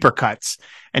the deeper cuts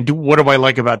and what do I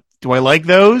like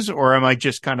those? Or am I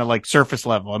just kind of like surface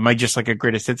level? Am I just like a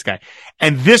greatest hits guy?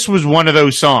 And this was one of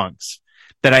those songs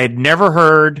that I had never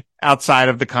heard outside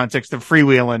of the context of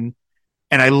Freewheelin'.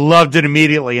 And I loved it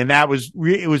immediately. And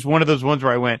it was one of those ones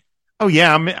where I went, oh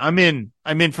yeah, I'm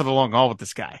in for the long haul with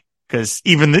this guy. Cause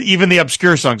even the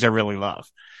obscure songs I really love.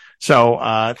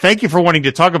 So, thank you for wanting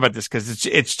to talk about this because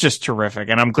it's just terrific.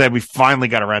 And I'm glad we finally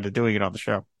got around to doing it on the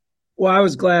show. Well, I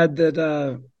was glad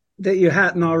that you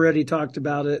hadn't already talked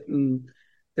about it and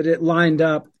that it lined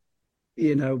up,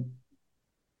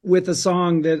 with a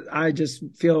song that I just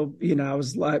feel, I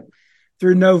was like,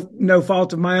 through no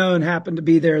fault of my own, happened to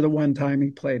be there the one time he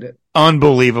played it.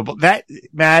 Unbelievable.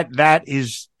 Matt, that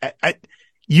is,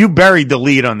 you buried the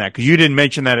lead on that because you didn't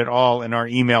mention that at all in our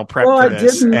email prep. Well, for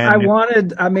this. I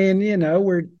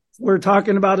didn't. We're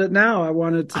talking about it now. I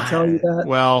wanted to tell you that.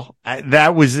 Well,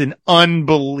 that was an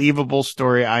unbelievable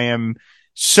story. I am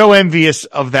so envious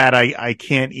of that. I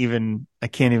can't even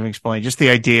explain. Just the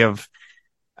idea of,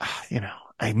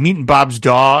 I meeting Bob's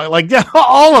dog, like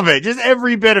all of it, just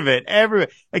every bit of it.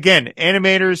 Again,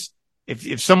 animators,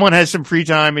 if someone has some free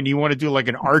time and you want to do like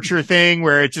an Archer thing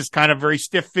where it's just kind of very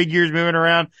stiff figures moving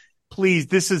around, please,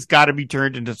 this has got to be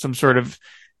turned into some sort of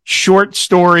short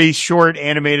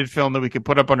animated film that we could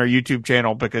put up on our YouTube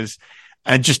channel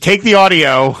and just take the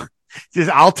audio.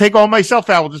 I'll take all myself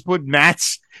out. We'll just put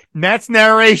Matt's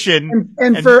narration.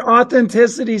 And for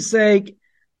authenticity's sake,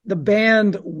 the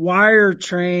band Wire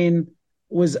Train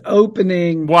was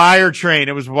opening. Wire Train.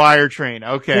 It was Wire Train.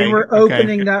 Okay. They were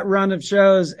opening that run of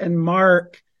shows, and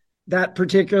Mark, that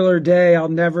particular day, I'll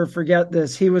never forget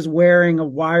this. He was wearing a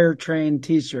Wire Train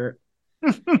t-shirt.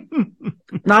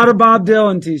 Not a Bob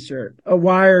Dylan t-shirt, a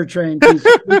Wire Train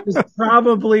t-shirt, which is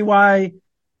probably why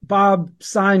Bob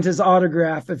signed his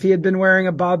autograph. If he had been wearing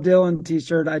a Bob Dylan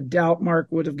t-shirt, I doubt Mark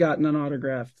would have gotten an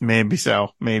autograph. Maybe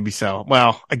so.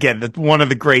 Well, again, that's one of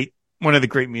the great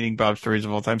meeting Bob stories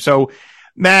of all time. So,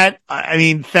 Matt, I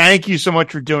mean, thank you so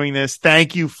much for doing this.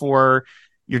 Thank you for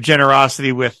your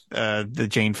generosity with the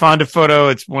Jane Fonda photo.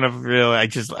 It's one of really, I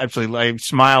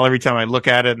smile every time I look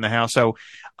at it in the house. So,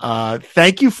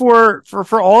 thank you for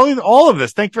all of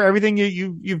this. Thank you for everything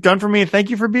you've done for me. And thank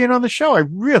you for being on the show. I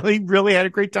really, really had a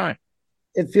great time.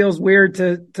 It feels weird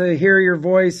to hear your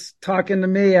voice talking to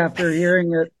me after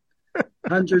hearing it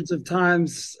hundreds of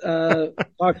times,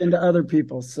 talking to other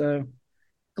people. So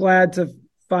glad to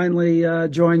finally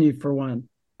join you for one.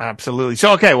 Absolutely.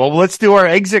 So, okay, well, let's do our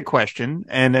exit question.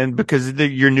 And then because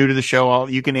you're new to the show,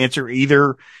 you can answer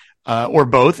either or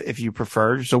both if you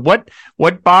prefer. So what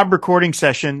Bob recording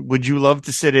session would you love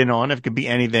to sit in on? It could be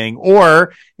anything. Or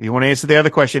if you want to answer the other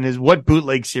question is what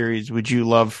bootleg series would you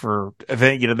love for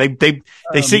event? You know, they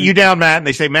sit you down, Matt, and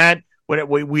they say, Matt,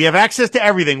 we have access to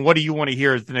everything. What do you want to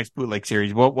hear as the next bootleg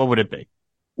series? What would it be?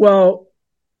 Well,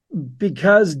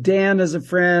 because Dan is a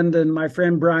friend and my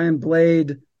friend Brian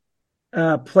Blade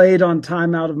played on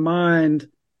Time Out of Mind,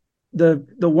 the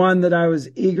one that I was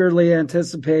eagerly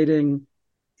anticipating,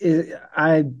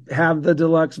 I have the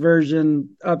deluxe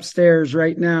version upstairs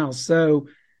right now. So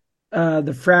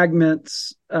the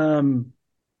Fragments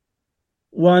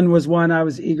one was one I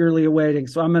was eagerly awaiting.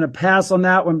 So I'm going to pass on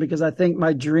that one because I think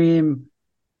my dream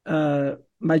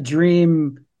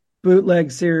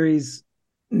bootleg series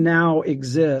now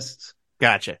exists.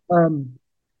 Gotcha.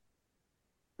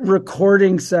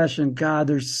 Recording session. God,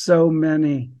 there's so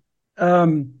many.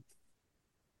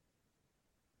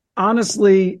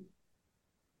 Honestly,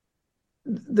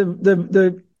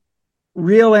 the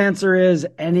real answer is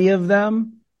any of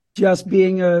them. Just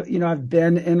being I've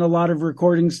been in a lot of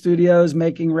recording studios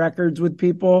making records with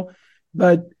people,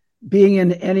 but being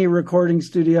in any recording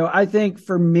studio, I think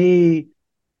for me,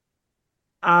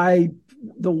 the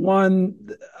one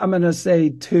I'm going to say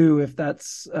two, if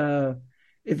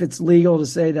it's legal to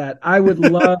say that, I would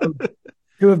love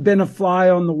to have been a fly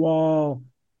on the wall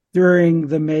during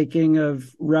the making of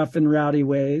Rough and Rowdy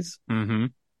Ways. Mm-hmm.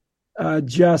 I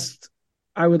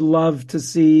would love to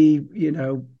see,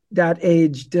 that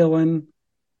age Dylan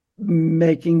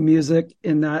making music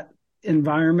in that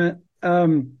environment.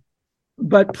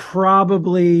 But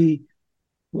probably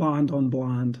Blonde on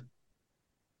Blonde.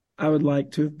 I would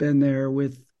like to have been there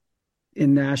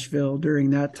in Nashville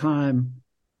during that time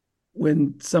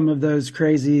when some of those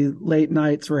crazy late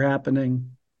nights were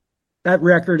happening. That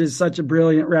record is such a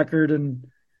brilliant record and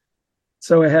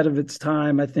so ahead of its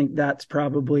time. I think that's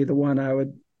probably the one I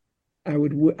would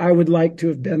like to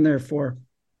have been there for.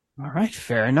 All right.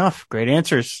 Fair enough. Great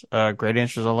answers. Great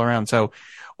answers all around. So,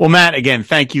 well, Matt, again,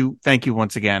 thank you. Thank you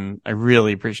once again. I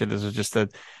really appreciate this. It was just an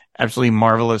absolutely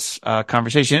marvelous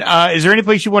conversation. Is there any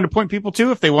place you want to point people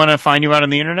to if they want to find you out on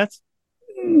the internet?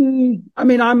 I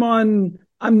mean, I'm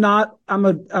a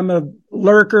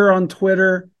lurker on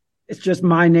Twitter. It's just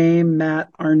my name, Matt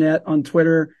Arnett on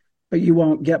Twitter, but you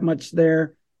won't get much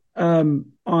there. On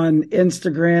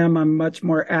Instagram, I'm much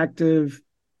more active.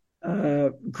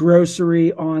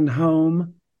 Grocery on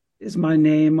Home is my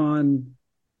name on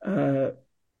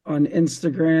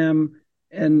Instagram.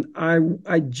 And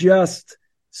I just,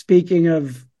 speaking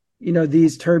of,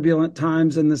 these turbulent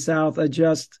times in the South, I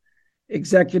just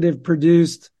executive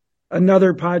produced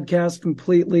another podcast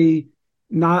completely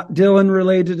not Dylan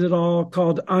related at all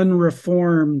called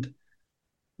Unreformed,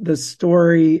 the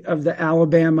story of the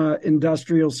Alabama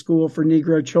Industrial School for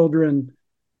Negro Children,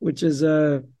 which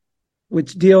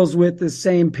deals with the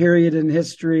same period in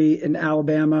history in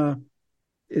Alabama.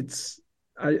 It's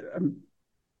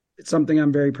something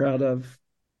I'm very proud of.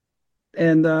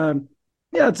 And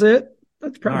that's it.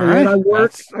 That's probably it.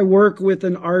 I work with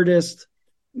an artist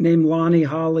named Lonnie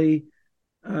Holly,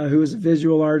 who is a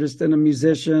visual artist and a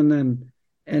musician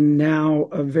and now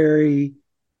a very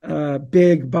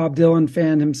big Bob Dylan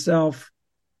fan himself,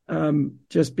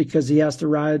 just because he has to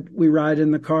ride. We ride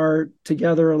in the car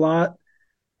together a lot.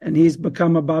 And he's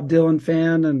become a Bob Dylan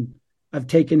fan, and I've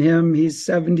taken him. He's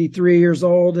 73 years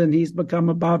old, and he's become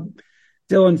a Bob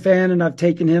Dylan fan, and I've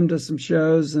taken him to some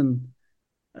shows and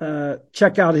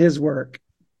check out his work.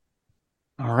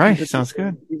 All right, sounds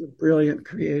good. He's a brilliant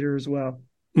creator as well.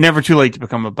 Never too late to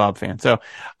become a Bob fan. So,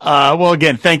 well,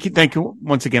 again, thank you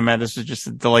once again, Matt. This is just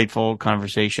a delightful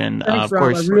conversation. Thanks,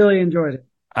 Rob. I really enjoyed it.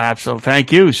 Absolutely.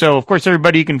 Thank you. So, of course,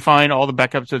 everybody, you can find all the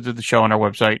back episodes of the show on our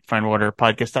website,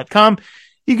 findwaterpodcast.com.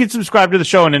 You can subscribe to the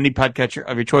show on any podcatcher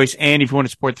of your choice. And if you want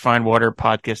to support the Find Water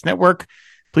Podcast Network,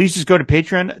 please just go to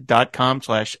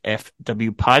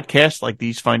patreon.com/FW Podcast, like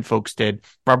these fine folks did.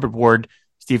 Robert Ward,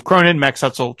 Steve Cronin, Max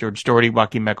Hutzel, George Doherty,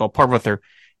 Joaquin Meckel, Parvother,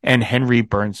 and Henry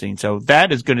Bernstein. So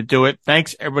that is going to do it.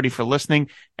 Thanks, everybody, for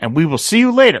listening, and we will see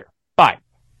you later. Bye.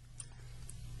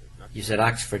 You said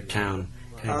Oxford Town.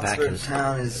 Oxford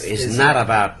Town is not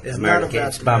about America.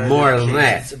 It's about more than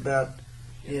that. It's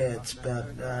about,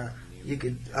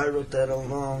 I wrote that a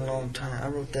long time. I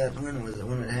wrote that, when was it?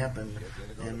 When it happened.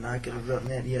 And I could have written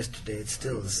that yesterday. It's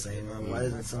still the same. Why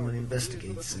doesn't somebody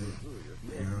investigate it?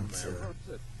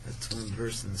 That's one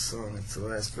verse in the song. It's the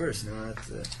last verse.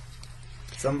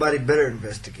 Somebody better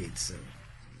investigate soon.